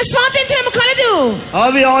ఉన్నదో అక్కడ స్వాతంత్ర్యం కలదు.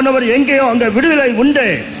 ஆவியானவர் எங்கேயோ அங்கே விடுதலை உண்டு.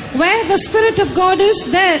 Where the Spirit of God is,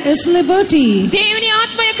 there is liberty. దేవుని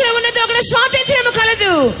ఆత్మ ఎక్కడ ఉన్నదో అక్కడ స్వాతంత్ర్యం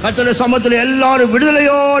కలదు. கர்த்தருடைய சமூகத்தில் எல்லாரும்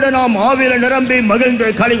விடுதலையோடு நாம் ஆவியில நிரம்பி மகிழ்ந்து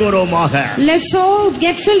களிகூறுவோமாக. Let's all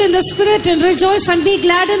get filled in the Spirit and rejoice and be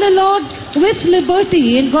glad in the Lord with liberty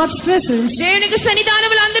in God's presence. దేవునికి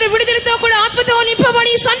సన్నిధానములో అందరూ విడుదలతో కూడా ఆత్మతో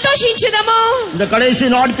నింపబడి సంతోషించుదాము. இந்த கடைசி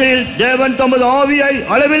நாட்களில் தேவன் தமது ஆவியை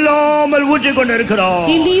அளவில்லாமல் ஊற்றிக் கொண்டிருக்கிறார்.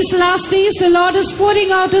 In these last days the Lord is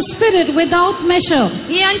pouring out his Spirit without measure.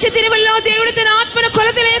 ఈ అంచె దినముల్లో దేవుడు తన ఆత్మను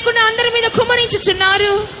కొలత లేకుండా అందరి మీద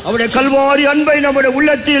కుమ్మరించుచున్నారు. அவருடைய கல்வாரி அன்பை நம்முடைய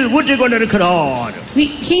உள்ளத்தில் ஊற்றிக் கொண்டிருக்கிறார்.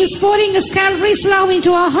 He is pouring his Calvary's love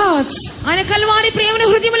into our hearts. ఆయన కల్వారి ప్రేమను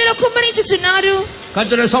హృదయములలో కుమ్మరించుచున్నారు.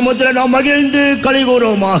 கர்த்தருடைய சமூகத்தில் நாம் மகிழ்ந்து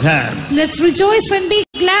களிகூறுவோமாக. Let's rejoice and be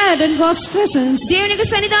glad in God's presence. దేవునికి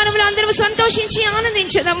సన్నిధానములో అందరూ సంతోషించి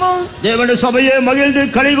ఆనందించదము. தேவனுடைய சபையே மகிழ்ந்து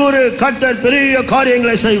களிகூறு, கர்த்தர் பெரிய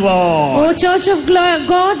காரியங்களை செய்வார். O church of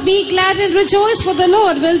God, be glad and rejoice, for the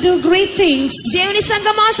Lord will do great things. దేవుని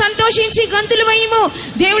సంగమా సంతోషించి గంతులు వేయుము,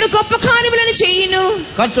 దేవుడు గొప్ప కార్యములను చేయును.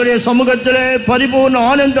 கர்த்தருடைய சமூகத்திலே பரிபூர்ண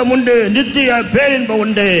ஆனந்தம் உண்டு, நித்திய பேரின்பம்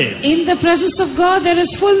உண்டு. In the presence of God there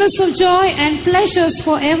is fullness of joy and pleasures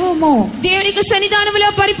forevermore. దేవునికి సన్నిధానములో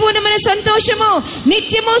పరిపూర్ణమైన సంతోషము,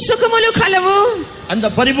 నిత్యము సుఖములు కలవు. அந்த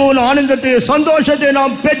பரிபூர்ண ஆனந்தத்தை சந்தோஷத்தை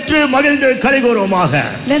நாம் பெற்று மகிழ்ந்து களிகூறுவோமாக.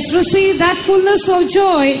 Let's receive that fullness of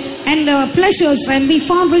joy and pleasures and be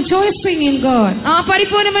found rejoicing in God. ఆ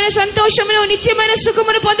పరిపూర్ణమైన సంతోషమును నిత్యమైన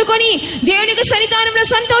సుఖమును పొందుకొని దేవునికి సన్నిధానములో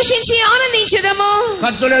సంతోషించి ఆనందించదము.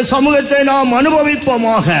 கர்த்தருடைய சமூகத்தை நாம்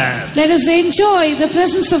அனுபவிப்போமாக. Let us enjoy the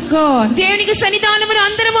presence of God. దేవునికి సన్నిధానమును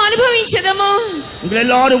అందరము అనుభవించదము. உங்களை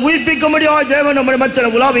எல்லாரும் உயிர்ப்பிக்க முடியாது தேவன் நம்முடைய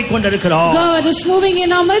மத்தியில் உலாவிக் கொண்டிருக்கிறார். God is moving in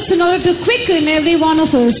our midst in order to quicken every one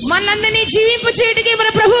of us. మనల్ని జీవింపచేయుటకే మన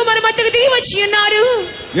ప్రభువు మన మధ్యకు దిగి వచ్చి ఉన్నారు.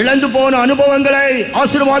 இழந்து போன அனுபவங்களை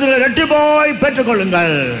ஆசீர்வாதங்களை இரட்டிப்பாய்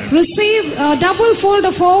பெற்றுக்கொள்ளுங்கள். Receive a double fold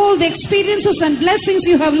of all the experiences and blessings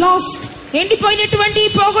you have lost. ఎండిపోయినటువంటి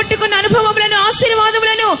పోగొట్టుకున్న అనుభవములను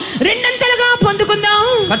ఆశీర్వాదములను రెండంతలుగా పొందుకుందాం.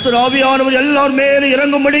 கர்த்தர் ஆவியானவர் எல்லார் மேல்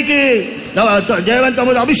இறங்கும்படிக்கு தேவன்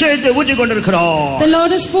தமது அபிஷேகத்தை ஊற்றிக் கொண்டிருக்கிறார். The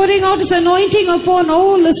Lord is pouring out his anointing upon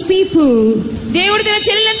all his people. దేవుడు తన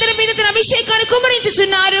చెల్లెలందరి మీద తన అభిషేకాన్ని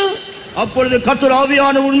కుమ్మరించుచున్నారు. அப்பொழுது கர்த்தர்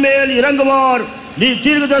ஆவியானவர் மேல் இறங்குவார். நீ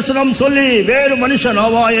தீர்க்கதரிசனம் சொல்லி வேறு மனுஷன்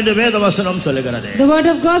ஆவா என்று வேதவசனம் சொல்லுகிறது. The word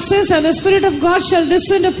of God says, and the Spirit of God shall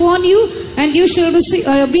descend upon you and you shall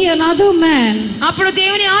be another man. అప్పుడు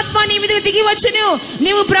దేవుని ఆత్మ నీ మీదకు దిగి వచ్చును,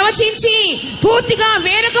 నీవు ప్రవచించి పూర్తిగా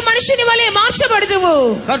వేరొక మనుషుని వలె మార్చబడదువు.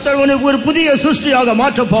 கர்த்தர் உனக்கு ஒரு புதிய சிருஷ்டியாக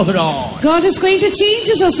மாற்ற போகிறார். God is going to change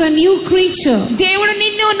us as a new creature. దేవుడు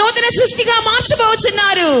నిన్ను నూతన సృష్టిగా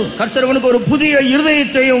మార్చబోచున్నారు. கர்த்தர் உனக்கு ஒரு புதிய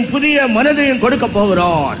இருதயத்தையும் புதிய மனதையும் கொடுக்க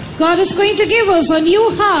போகிறார். God is going to give us a new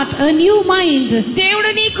heart, a new mind. దేవుడు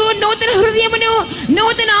నీకు నూతన హృదయమును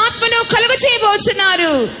నూతన ఆత్మను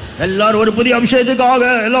కలుగజేయబోచున్నారు. எல்லாரும் ஒரு புதிய அபிஷேகத்துக்காக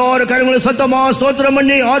எல்லாரும் கரங்களை சத்தமா ஸ்தோத்திரம்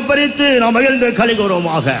பண்ணி ஆர்ப்பரித்து நாம் மகிழ்ந்து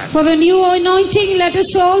களிகூறுவோமாக. For a new anointing, let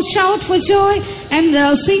us all shout for joy and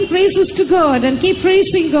sing praises to God and keep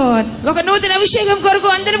praising God. ఒక నూతన అభిషేకం కొరకు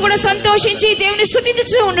అందరం కూడా సంతోషించి దేవుని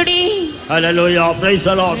స్తుతించుచూ ఉండుడి. హల్లెలూయా, praise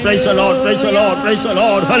the lord, praise the lord, praise the lord, praise the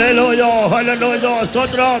lord. హల్లెలూయా, హల్లెలూయా,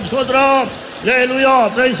 స్తోత్రం, స్తోత్రం. హల్లెలూయా,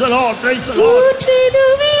 praise the lord, praise the lord.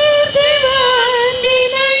 ఊచినువీర్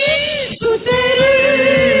దేవాండినై సుతరు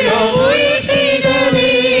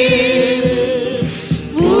ఓయితినవే.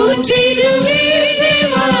 ఊచినువీర్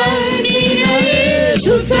దేవాండినై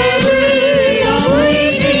సుతరు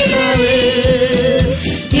ఓయితినవే.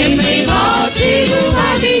 ఎమ్మె వాటిరు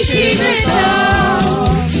అభిషేకతా,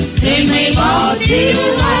 ఎమ్మె వాటిరు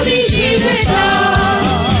అభిషేకతా.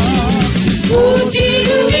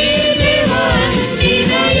 ఊచినువీర్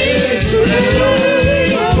దేవాండినై సుతరు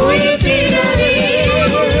ఓయితినవే.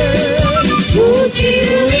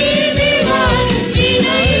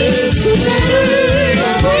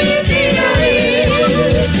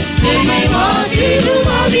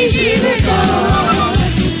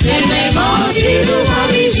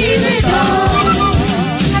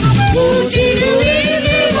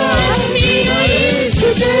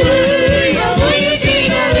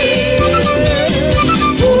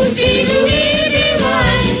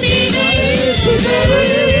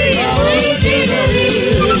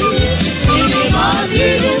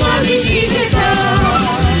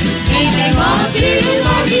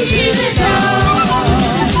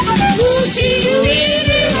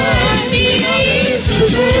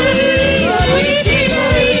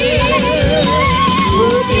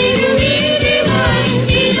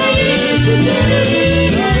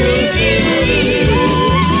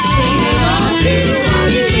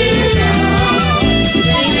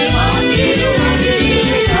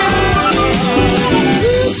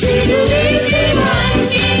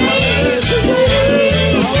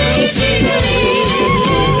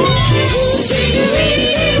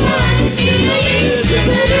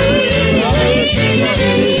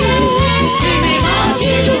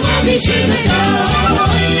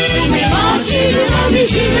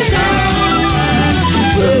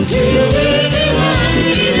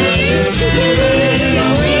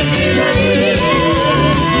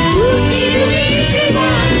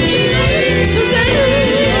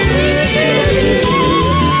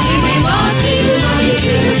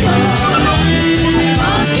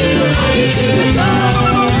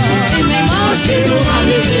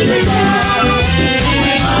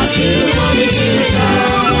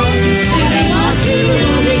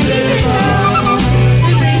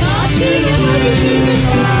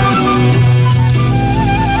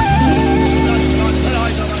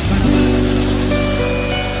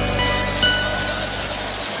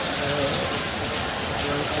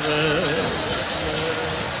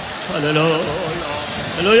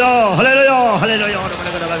 Hallelujah, hallelujah, hallelujah. Hallelujah, hallelujah.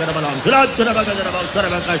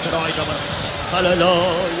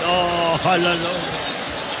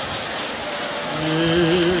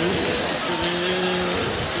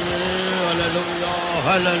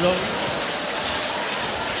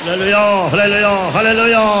 Hallelujah, hallelujah,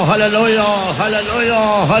 hallelujah, hallelujah, hallelujah,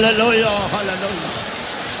 hallelujah, hallelujah.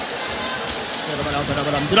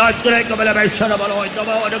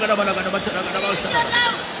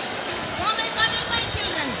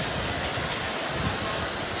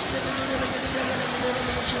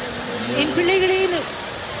 என் பிள்ளைகளே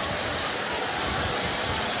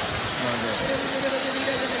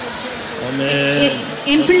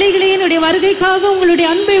என் பிள்ளைகளே என்னுடைய வருகைக்காக உங்களுடைய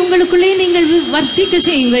அன்பை உங்களுக்குள்ளே நீங்கள் வர்த்திக்க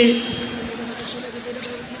செய்யுங்கள்.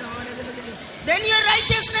 Then your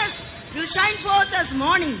righteousness will shine forth as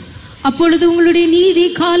morning. அப்பொழுது உங்களுடைய நீதி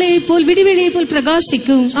காலையை போல் விடிவெளியை போல்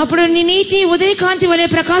பிரகாசிக்கும். అప్పుడు నీ నీతి ఉదయకాంతి వలె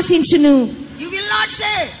ప్రకాశించును. You will not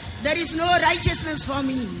say there is no righteousness for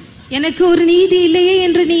me. எனக்கு ஒரு நீதி இல்லையே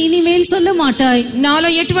என்று நீ இனிமேல் சொல்ல மாட்டாய். నాలో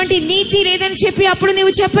ఎటువంటి నీతి లేదని చెప్పి అప్పుడు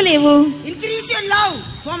నీవు చెప్పలేవు. Increase your love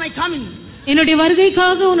for my coming. என்னுடைய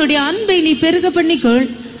வருகைக்காக உன்னுடைய அன்பை நீ பெருக பண்ணிக்கொள்.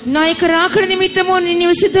 నా యొక్క రాకడ నిమిత్తము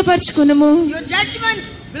నిన్ను సిద్ధపరచుకునుము. Your judgment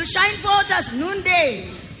will shine forth as noonday.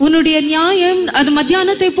 உன்னுடைய நியாயம் அது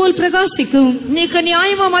மத்தியானத்தை போல் பிரகாசிக்கும். నీకు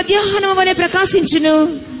న్యాయము మధ్యాహ్నం వలె ప్రకాశించును.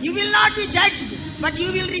 You will not be judged, but you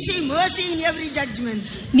will receive mercy in every judgment.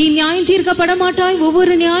 நீ நியாயம் தீர்க்கப்பட மாட்டாய்,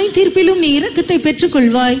 ஒவ்வொரு நியாய தீர்ப்பிலும் நீ இரக்கத்தை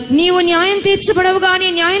பெற்றுக்கொள்வாய். నీవు న్యాయం తీర్చబడవు గాని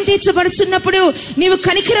న్యాయం తీర్చబడుచున్నప్పుడు నీవు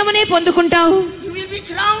కనికరమనే పొందుకుంటావు. You will be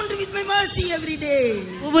crowned with my mercy every day.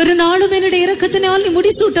 ஒவ்வொரு நாளும் என்னுடைய இரக்கத்தினால் நீ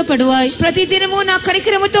முடிசூட்டப்படுவாய். ప్రతిదినము నా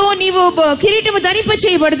కనికరముతో నీవు కిరీటము ధరింప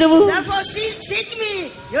చేయబడదువు. Therefore seek me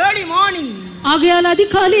early morning. ஆகையால்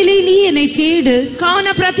அதிகாலையிலே நீ என்னை தேடு. కావున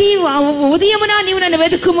ప్రతి ఉదయమున నీవు నన్ను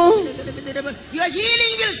వెతుకుము. Your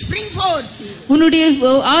healing will spring forth. உன்னுடைய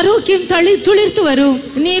ஆரோக்கியம் துளிர்த்து வரும்.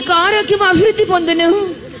 నీకు ఆరోగ్యం అభివృద్ధి పొందును.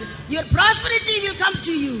 Your prosperity will come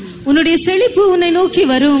to you. உன்னுடைய செழிப்பு உன்னை நோக்கி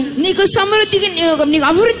வரும். నీకు సమృద్ధికి నీకు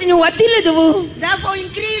అభివృద్ధి నువ్వు వర్ధిల్లుదువు. Therefore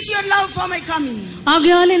increase your love for my coming.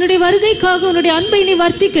 ஆகையால் என்னுடைய வருகைக்காக உன்னுடைய அன்பை நீ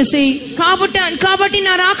வர்த்திக்க செய். కాబట్టి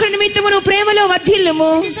నా రాకడ నిమిత్తము నువ్వు ప్రేమలో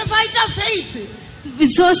వర్ధిల్లుము. It is a fight of faith.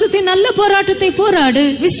 விசுவாசத்தின் நல்ல போராட்டத்தை போராடு.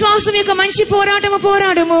 విశ్వాసం యొక్క మంచి పోరాటము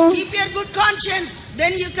పోరాడుము. Keep your good conscience,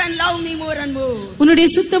 then you can love me more and more. உன்னுடைய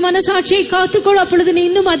சுத்த மனசாட்சியை காத்துக்கொள், அப்பொழுது நீ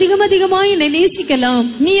இன்னும் அதிகமாய் என்னை நேசிக்கலாம்.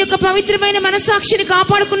 నీ యొక్క పవిత్రమైన మనసాక్షిని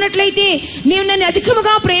కాపాడుకున్నట్లయితే నీవు నన్ను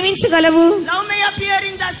అధికముగా ప్రేమించగలవు. Love may appear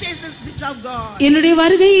in the says the Spirit of God. என்னுடைய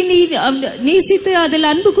வருகையை நீ நேசித்து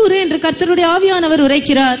அதில் அன்பு கூறு என்று கர்த்தருடைய ஆவியானவர்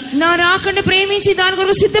உரைக்கிறார். నా రాకడ ప్రేమించి దాని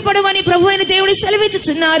కొరకు సిద్ధపడమని ప్రభువైన దేవుడు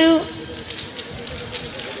సెలవిచ్చుచున్నారు.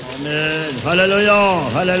 Amen. Hallelujah,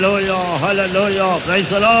 hallelujah, hallelujah. Praise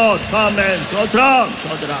the Lord. Amen. Stotram,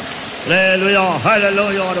 stotram. Hallelujah,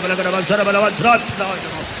 hallelujah. Hallelujah,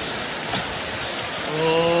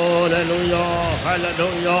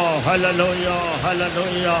 hallelujah, hallelujah,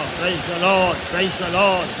 hallelujah. Praise the Lord, praise the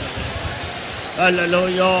Lord.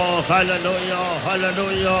 Hallelujah, hallelujah,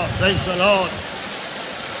 hallelujah. Praise the Lord.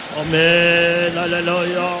 Amen.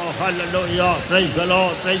 Hallelujah, hallelujah. Praise the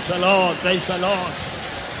Lord, praise the Lord, praise the Lord.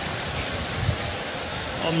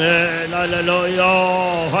 Amen.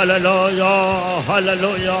 Hallelujah, hallelujah,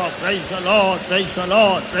 hallelujah. Praise the Lord, praise the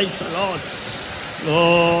Lord, praise the Lord.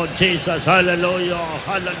 Lord Jesus, hallelujah,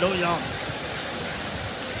 hallelujah.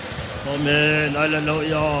 Amen.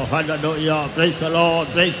 Hallelujah, hallelujah. Praise the Lord,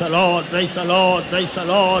 praise the Lord, praise the Lord, praise the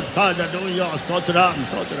Lord. Hallelujah. Stotram,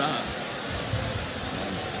 stotram.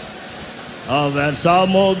 அவர்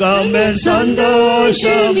சமூகம் என்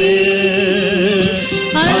சந்தோஷமே,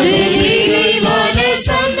 அது நிறைவான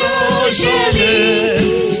சந்தோஷமே.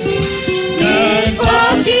 என்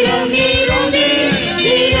பாத்திரம் நிரம்பி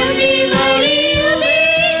நிரம்பி வழியுதே,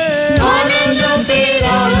 ஆனந்தம்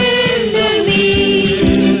பேரானந்தமே.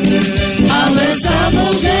 அவர்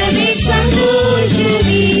சமூகமின்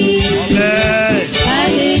சந்தோஷமே,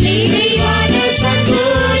 அது நிறைவான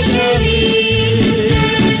சந்தோஷமே.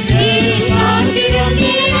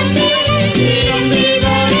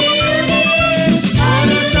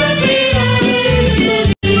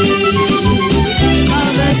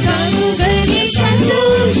 அவர் சமூகமின்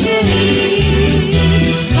சந்தோஷமே,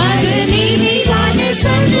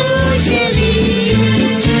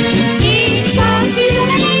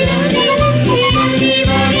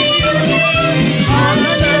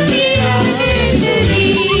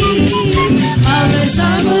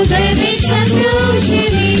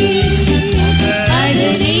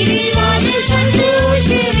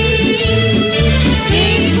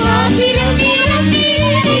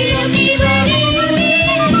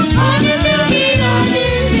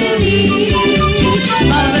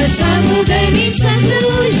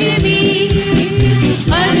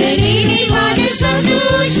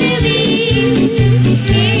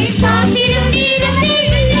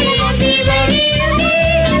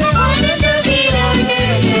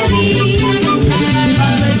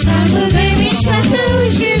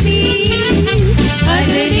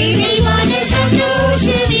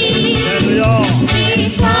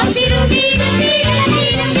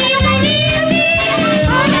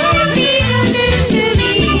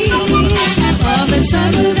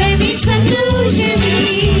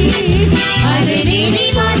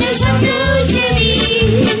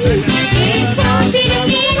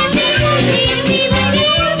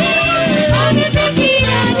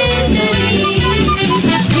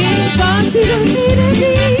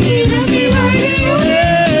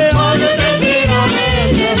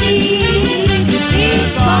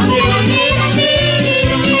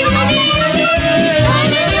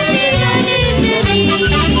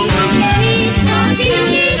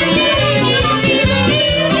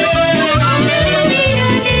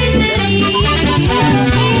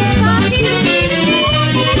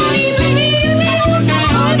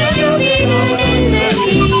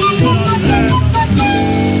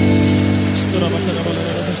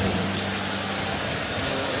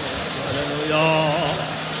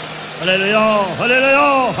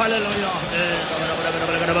 hallelujah.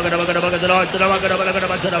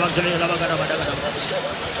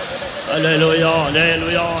 Hallelujah,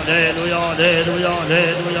 hallelujah, hallelujah, hallelujah,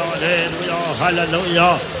 hallelujah, hallelujah,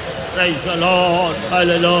 hallelujah. Praise the Lord,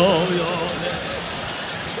 hallelujah.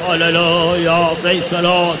 Hallelujah, praise the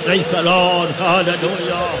Lord, praise the Lord,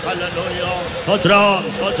 hallelujah, hallelujah. Sotram,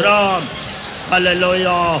 sotram.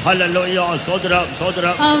 Hallelujah, hallelujah, sodram,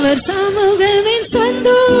 sodram. அவர் சமூகமின்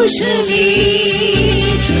சந்தோஷமே,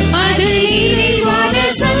 அது நிறைவான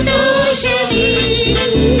சந்தோஷமே.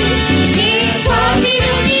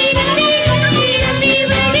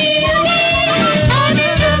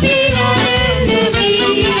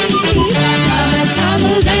 அவர்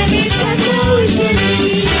சமூகமின் சந்தோஷமே,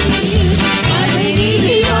 அது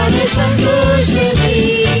நிறைவான சந்தோஷமே.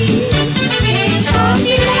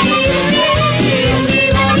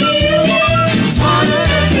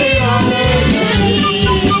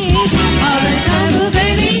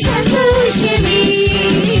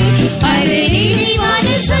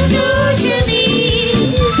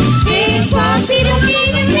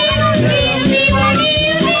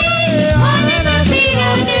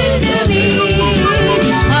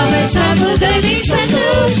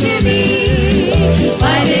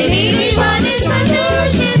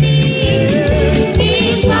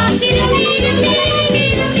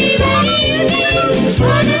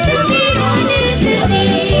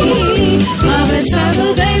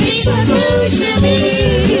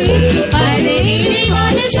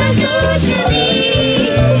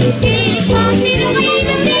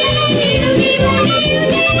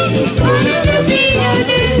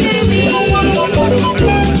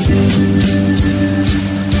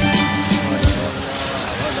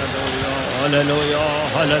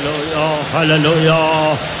 Hallelujah.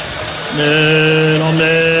 Amen,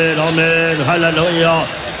 amen, amen. Hallelujah.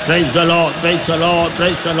 Praise the Lord, praise the Lord,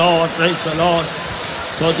 praise the Lord, praise the Lord.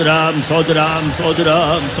 Sodram, sodram,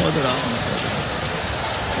 sodram, sodram,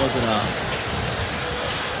 sodram.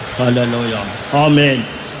 Hallelujah. Amen.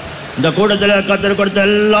 இந்த கூட்டத்தில் கர்த்தர் கொடுத்த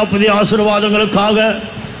எல்லா புதிய ஆசீர்வாதங்களுக்காக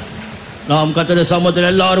நாம் கர்த்தருடைய சமூகத்தில்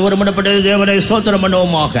எல்லாரும் ஒருமனப்பட்டு தேவனை ஸ்தோத்திரம்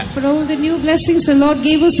பண்ணுவோமாக. For all the new blessings the Lord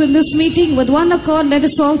gave us in this meeting, with one accord let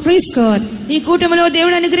us all praise God. ఈ కూటమిలో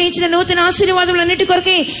దేవుడు అనుగ్రహించిన నూతన ఆశీర్వాదములన్నిటి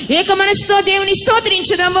కొరకే ఏక మనసుతో దేవుని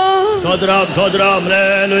స్తోత్రించుదాము. స్తోత్రం, స్తోత్రం.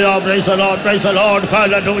 హల్లెలూయా. Praise the lord, praise the lord.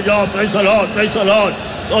 Hallelujah. Praise the lord, praise the lord.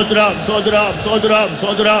 స్తోత్రం, స్తోత్రం, స్తోత్రం,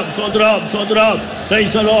 స్తోత్రం, స్తోత్రం, స్తోత్రం.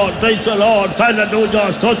 Praise the lord, praise the lord. హల్లెలూయా.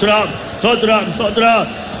 స్తోత్రం, స్తోత్రం, స్తోత్రం.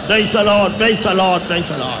 Praise the lord, praise the lord, praise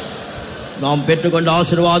the lord. நாம் பெற்றுக்கொண்ட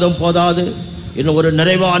ஆசீர்வாதம் போதாது, இன்னும் ஒரு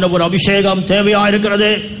நிறைவான ஒரு அபிஷேகம் தேவையா இருக்கிறது,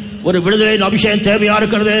 ஒரு விடுதலையின் அபிஷேகம் தேவையா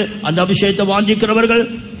இருக்கிறது. அந்த அபிஷேகத்தை வாஞ்சிக்கிறவர்கள்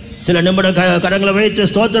சில நிமிடம் கரங்களை வைத்து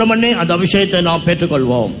ஸ்தோத்திரம் பண்ணி அந்த அபிஷேகத்தை நாம்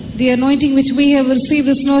பெற்றுக்கொள்வோம். The anointing which we have received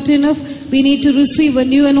is not enough. We need to receive a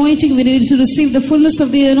new anointing. We need to receive the fullness of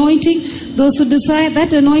the anointing. Those who desire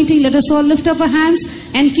that anointing, let us all lift up our hands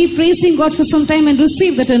and keep praising God for some time and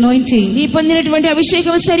receive that anointing. ఈ పొందినటువంటి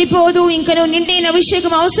అభిషేకం సరిపోదు, ఇంకా నిండిన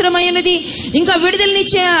అభిషేకం అవసరమైనది, ఇంకా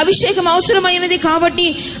విడుదలనిచ్చే అభిషేకం అవసరమైనది. కాబట్టి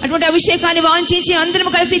అటువంటి అభిషేకాన్ని వాంఛించి అందరం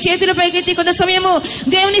కలిసి చేతుల పైకెత్తి కొంత సమయము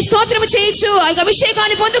దేవుని స్తోత్రము చేయొచ్చు. ఆ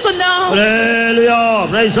అభిషేకాన్ని పొందుకుందాం. హల్లెలూయా.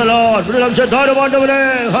 Praise the lord. విడుదల దారువాండవరే.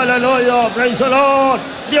 హల్లెలూయా. Praise the lord.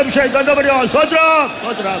 ఈ అభిషేకం దండబడియా. స్తోత్రం,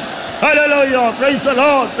 స్తోత్రం. హల్లెలూయా. Praise the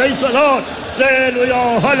lord, praise the lord. Hallelujah.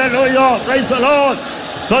 Hallelujah. Praise the lord.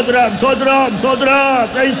 స్తోత్రం, స్తోత్రం, స్తోత్రం.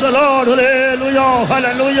 Praise the lord. హల్లెలూయా.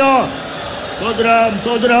 హల్లెలూయా. స్తోత్రం,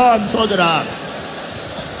 స్తోత్రం, స్తోత్రం,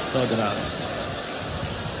 స్తోత్రం.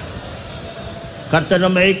 கர்த்தர்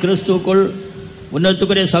நம்மை கிறிஸ்துவுக்குள்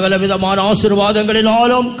உன்னத்துக்குரிய சகல விதமான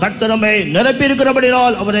ஆசீர்வாதங்களினாலும் கர்த்தர் நம்மை நிரப்பி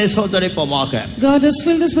இருக்கிறபடியால் அவரை ஸ்தோத்திரிப்போமாக. God has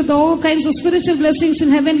filled us with all kinds of spiritual blessings in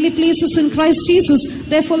heavenly places in Christ Jesus.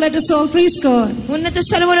 Therefore let us all praise God. ఉన్నత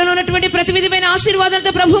స్థలములలో ఉన్నటువంటి ప్రతి విధమైన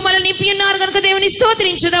ఆశీర్వాదాలతో ప్రభువు మనల్ని నింపి ఉన్నారు కనుక దేవుని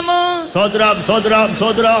స్తోత్రించుదాము. స్తోత్రం, స్తోత్రం,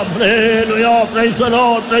 స్తోత్రం. హల్లెలూయా. Praise the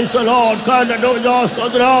lord, praise the lord. హల్లెలూయా.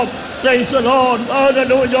 స్తోత్రం. Praise the lord.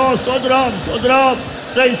 హల్లెలూయా. స్తోత్రం, స్తోత్రం.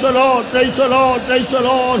 Praise the Lord, praise the Lord, praise the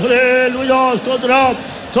Lord. Hallelujah. Stotram,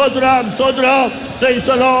 stotram, stotram. Praise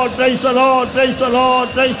the Lord, praise the Lord, praise the Lord,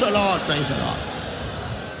 praise the Lord, praise the Lord.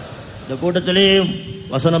 இந்த கூட்டத்திலே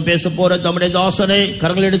வசனம் பேச போற தம்முடைய தாசனை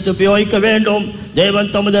கரங்கள் எடுத்து உபயோகிக்க வேண்டும்.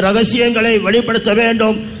 தேவன் தமது ரகசியங்களை வெளிப்படுத்த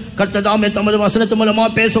வேண்டும். கர்த்தர் தாமே தமது வசனத்து மூலமா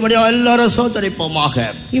பேசும்படியா எல்லாரும் சோதரிப்போமாக.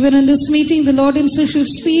 Even in this meeting, the Lord himself shall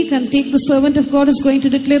speak, and take the servant of God is going to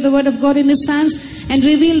declare the word of God in his hands and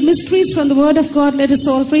reveal mysteries from the word of God. Let us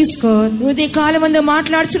all praise God. ఉదయ కాలమందు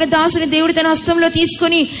మాట్లాడుచున్న దాసుని దేవుడు తన హస్తంలో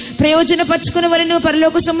తీసుకొని ప్రయోజనపరచుకునవలెను.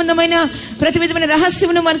 పరలోక సంబంధమైన ప్రతి విధమైన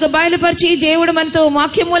రహస్యమును మనకు బయలుపరిచి దేవుడు మనతో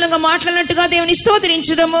వాక్యం మూలంగా మాట్లాడినట్టుగా దేవుని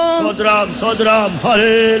స్తోత్రించుదము. సోదరం సోదరం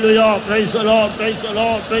హల్లెలూయా. Praise the lord, praise the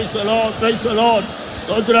lord, praise the lord, praise the lord.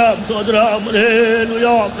 సోదరం సోదరం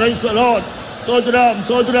hallelujah. Praise the lord. సోదరం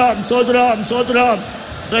సోదరం సోదరం సోదరం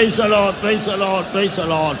praise the lord, praise the lord, praise the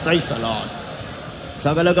lord, praise the lord.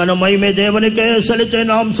 சகல கன மகிமை தேவனுக்கே செலுத்தி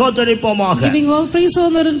நாம் சோதரிப்போமாக. Giving all praise,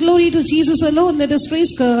 honor and glory to Jesus alone, let us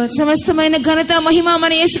praise God. సమస్తమైన ఘనత మహిమ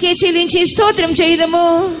మన యేసుకే చెల్లించి స్తోత్రం చేయుదము.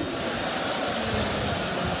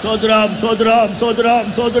 సోదరం సోదరం సోదరం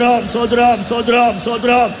సోదరం సోదరం సోదరం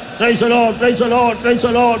సోదరం praise the lord, praise the lord, praise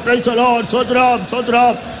the lord, praise the lord. సోదరం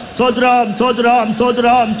సోదరం సోదరం సోదరం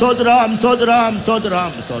సోదరం సోదరం సోదరం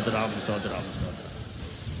సోదరం సోదరం సోదరం.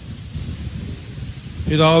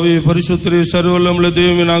 பிதாவே, பரிசுத்தரே, சர்வவல்லமையுள்ள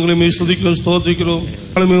தெய்வமே, நாங்களுமே ஸ்துதிக்கிறோம், ஸ்தோத்திக்கிறோம்.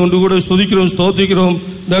 நாங்களுமே ஒன்று கூட ஸ்துதிக்கிறோம், ஸ்தோத்திக்கிறோம்.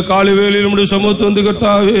 இந்த காலை வேளையில் நம்முடைய சமூகத்தை வந்து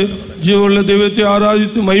கர்த்தாவே ஜீவனுள்ள தெய்வத்தை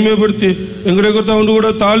ஆராதித்து மகிமைப்படுத்தி எங்களுடைய கர்த்தா ஒன்று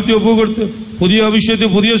கூட தாழ்த்தி ஒப்பு கொடுத்து புதிய அபிஷேகத்தை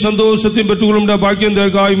புதிய சந்தோஷத்தை பெற்றுக்கொள்ளும் பாக்கியம்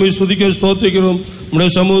தயக்காய்மை ஸ்துதிக்க ஸ்தோத்திக்கிறோம்.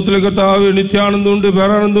 நம்முடைய சமூகத்தில் கர்த்தாவே நித்தியானந்தம் உண்டு,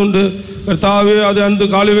 பேரானந்தம் உண்டு. கர்த்தாவே அது அந்த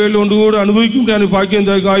காலை வேளையில் ஒன்று கூட அனுபவிக்க முடியாது பாக்கியம்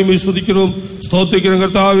தயக்காய்மை ஸ்துதிக்கிறோம், ஸ்தோத்திக்கிறோம்.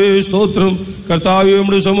 கர்த்தாவே ஸ்தோத்திரம். கர்த்தாவே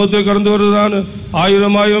நம்முடைய சமூகத்தில் கடந்து வருவதான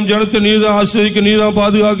ஆயிரம் ஆயிரம் ஜனத்தை நீதான் ஆசிரியக்க, நீதான்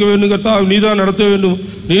பாதுகாக்க வேண்டும் கர்த்தாவே, நீதான் நடத்த வேண்டும்,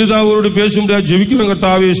 நீதான் அவரோடு பேச முடியாது ஜெபிக்கிறோம்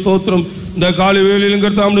கர்த்தாவே ஸ்தோத்திரம். இந்த காலை வேளையிலும்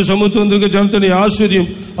கர்த்தாவுடைய சமூகத்தில் வந்திருக்க ஜனத்தை நீ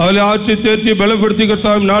ஆசிரியம், அவளை ஆற்றி தேர்த்தி பலப்படுத்தி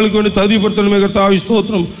கர்த்தாவை நாளுக்கு வேண்டி தகுதிப்படுத்தணுமே கர்த்தாவை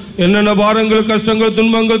ஸ்தோத்திரம். என்னென்ன பாரங்கள், கஷ்டங்கள்,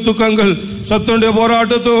 துன்பங்கள், துக்கங்கள், சத்தனுடைய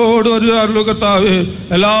போராட்டத்தோடு வருகிறார்களோ கர்த்தாவே,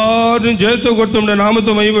 எல்லாரும் ஜெயத்தை கொடுத்து உடைய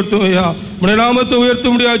நாமத்தை மையப்படுத்தும் ஐயா, உடைய நாமத்தை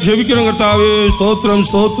உயர்த்த முடியாது ஜெபிக்கிறோம் கர்த்தாவே ஸ்தோத்திரம்,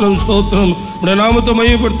 ஸ்தோத்திரம், ஸ்தோத்திரம். உடைய நாமத்தை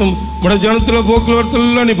மையப்படுத்தும். உடைய ஜனத்துல போக்குவரத்து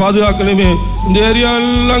எல்லாம் நீ பாதுகாக்கணுமே, இந்த ஏரியா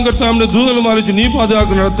எல்லாம் கர்த்தாவுடைய தூதல் மாறிச்சு நீ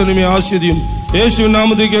பாதுகாக்க நடத்தணுமே, ஆசிரியம். இயேசுவின்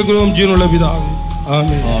நாமத்தை கேட்கிறோம் ஜீவனுள்ள பிதாவே,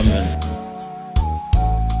 ஆமென்.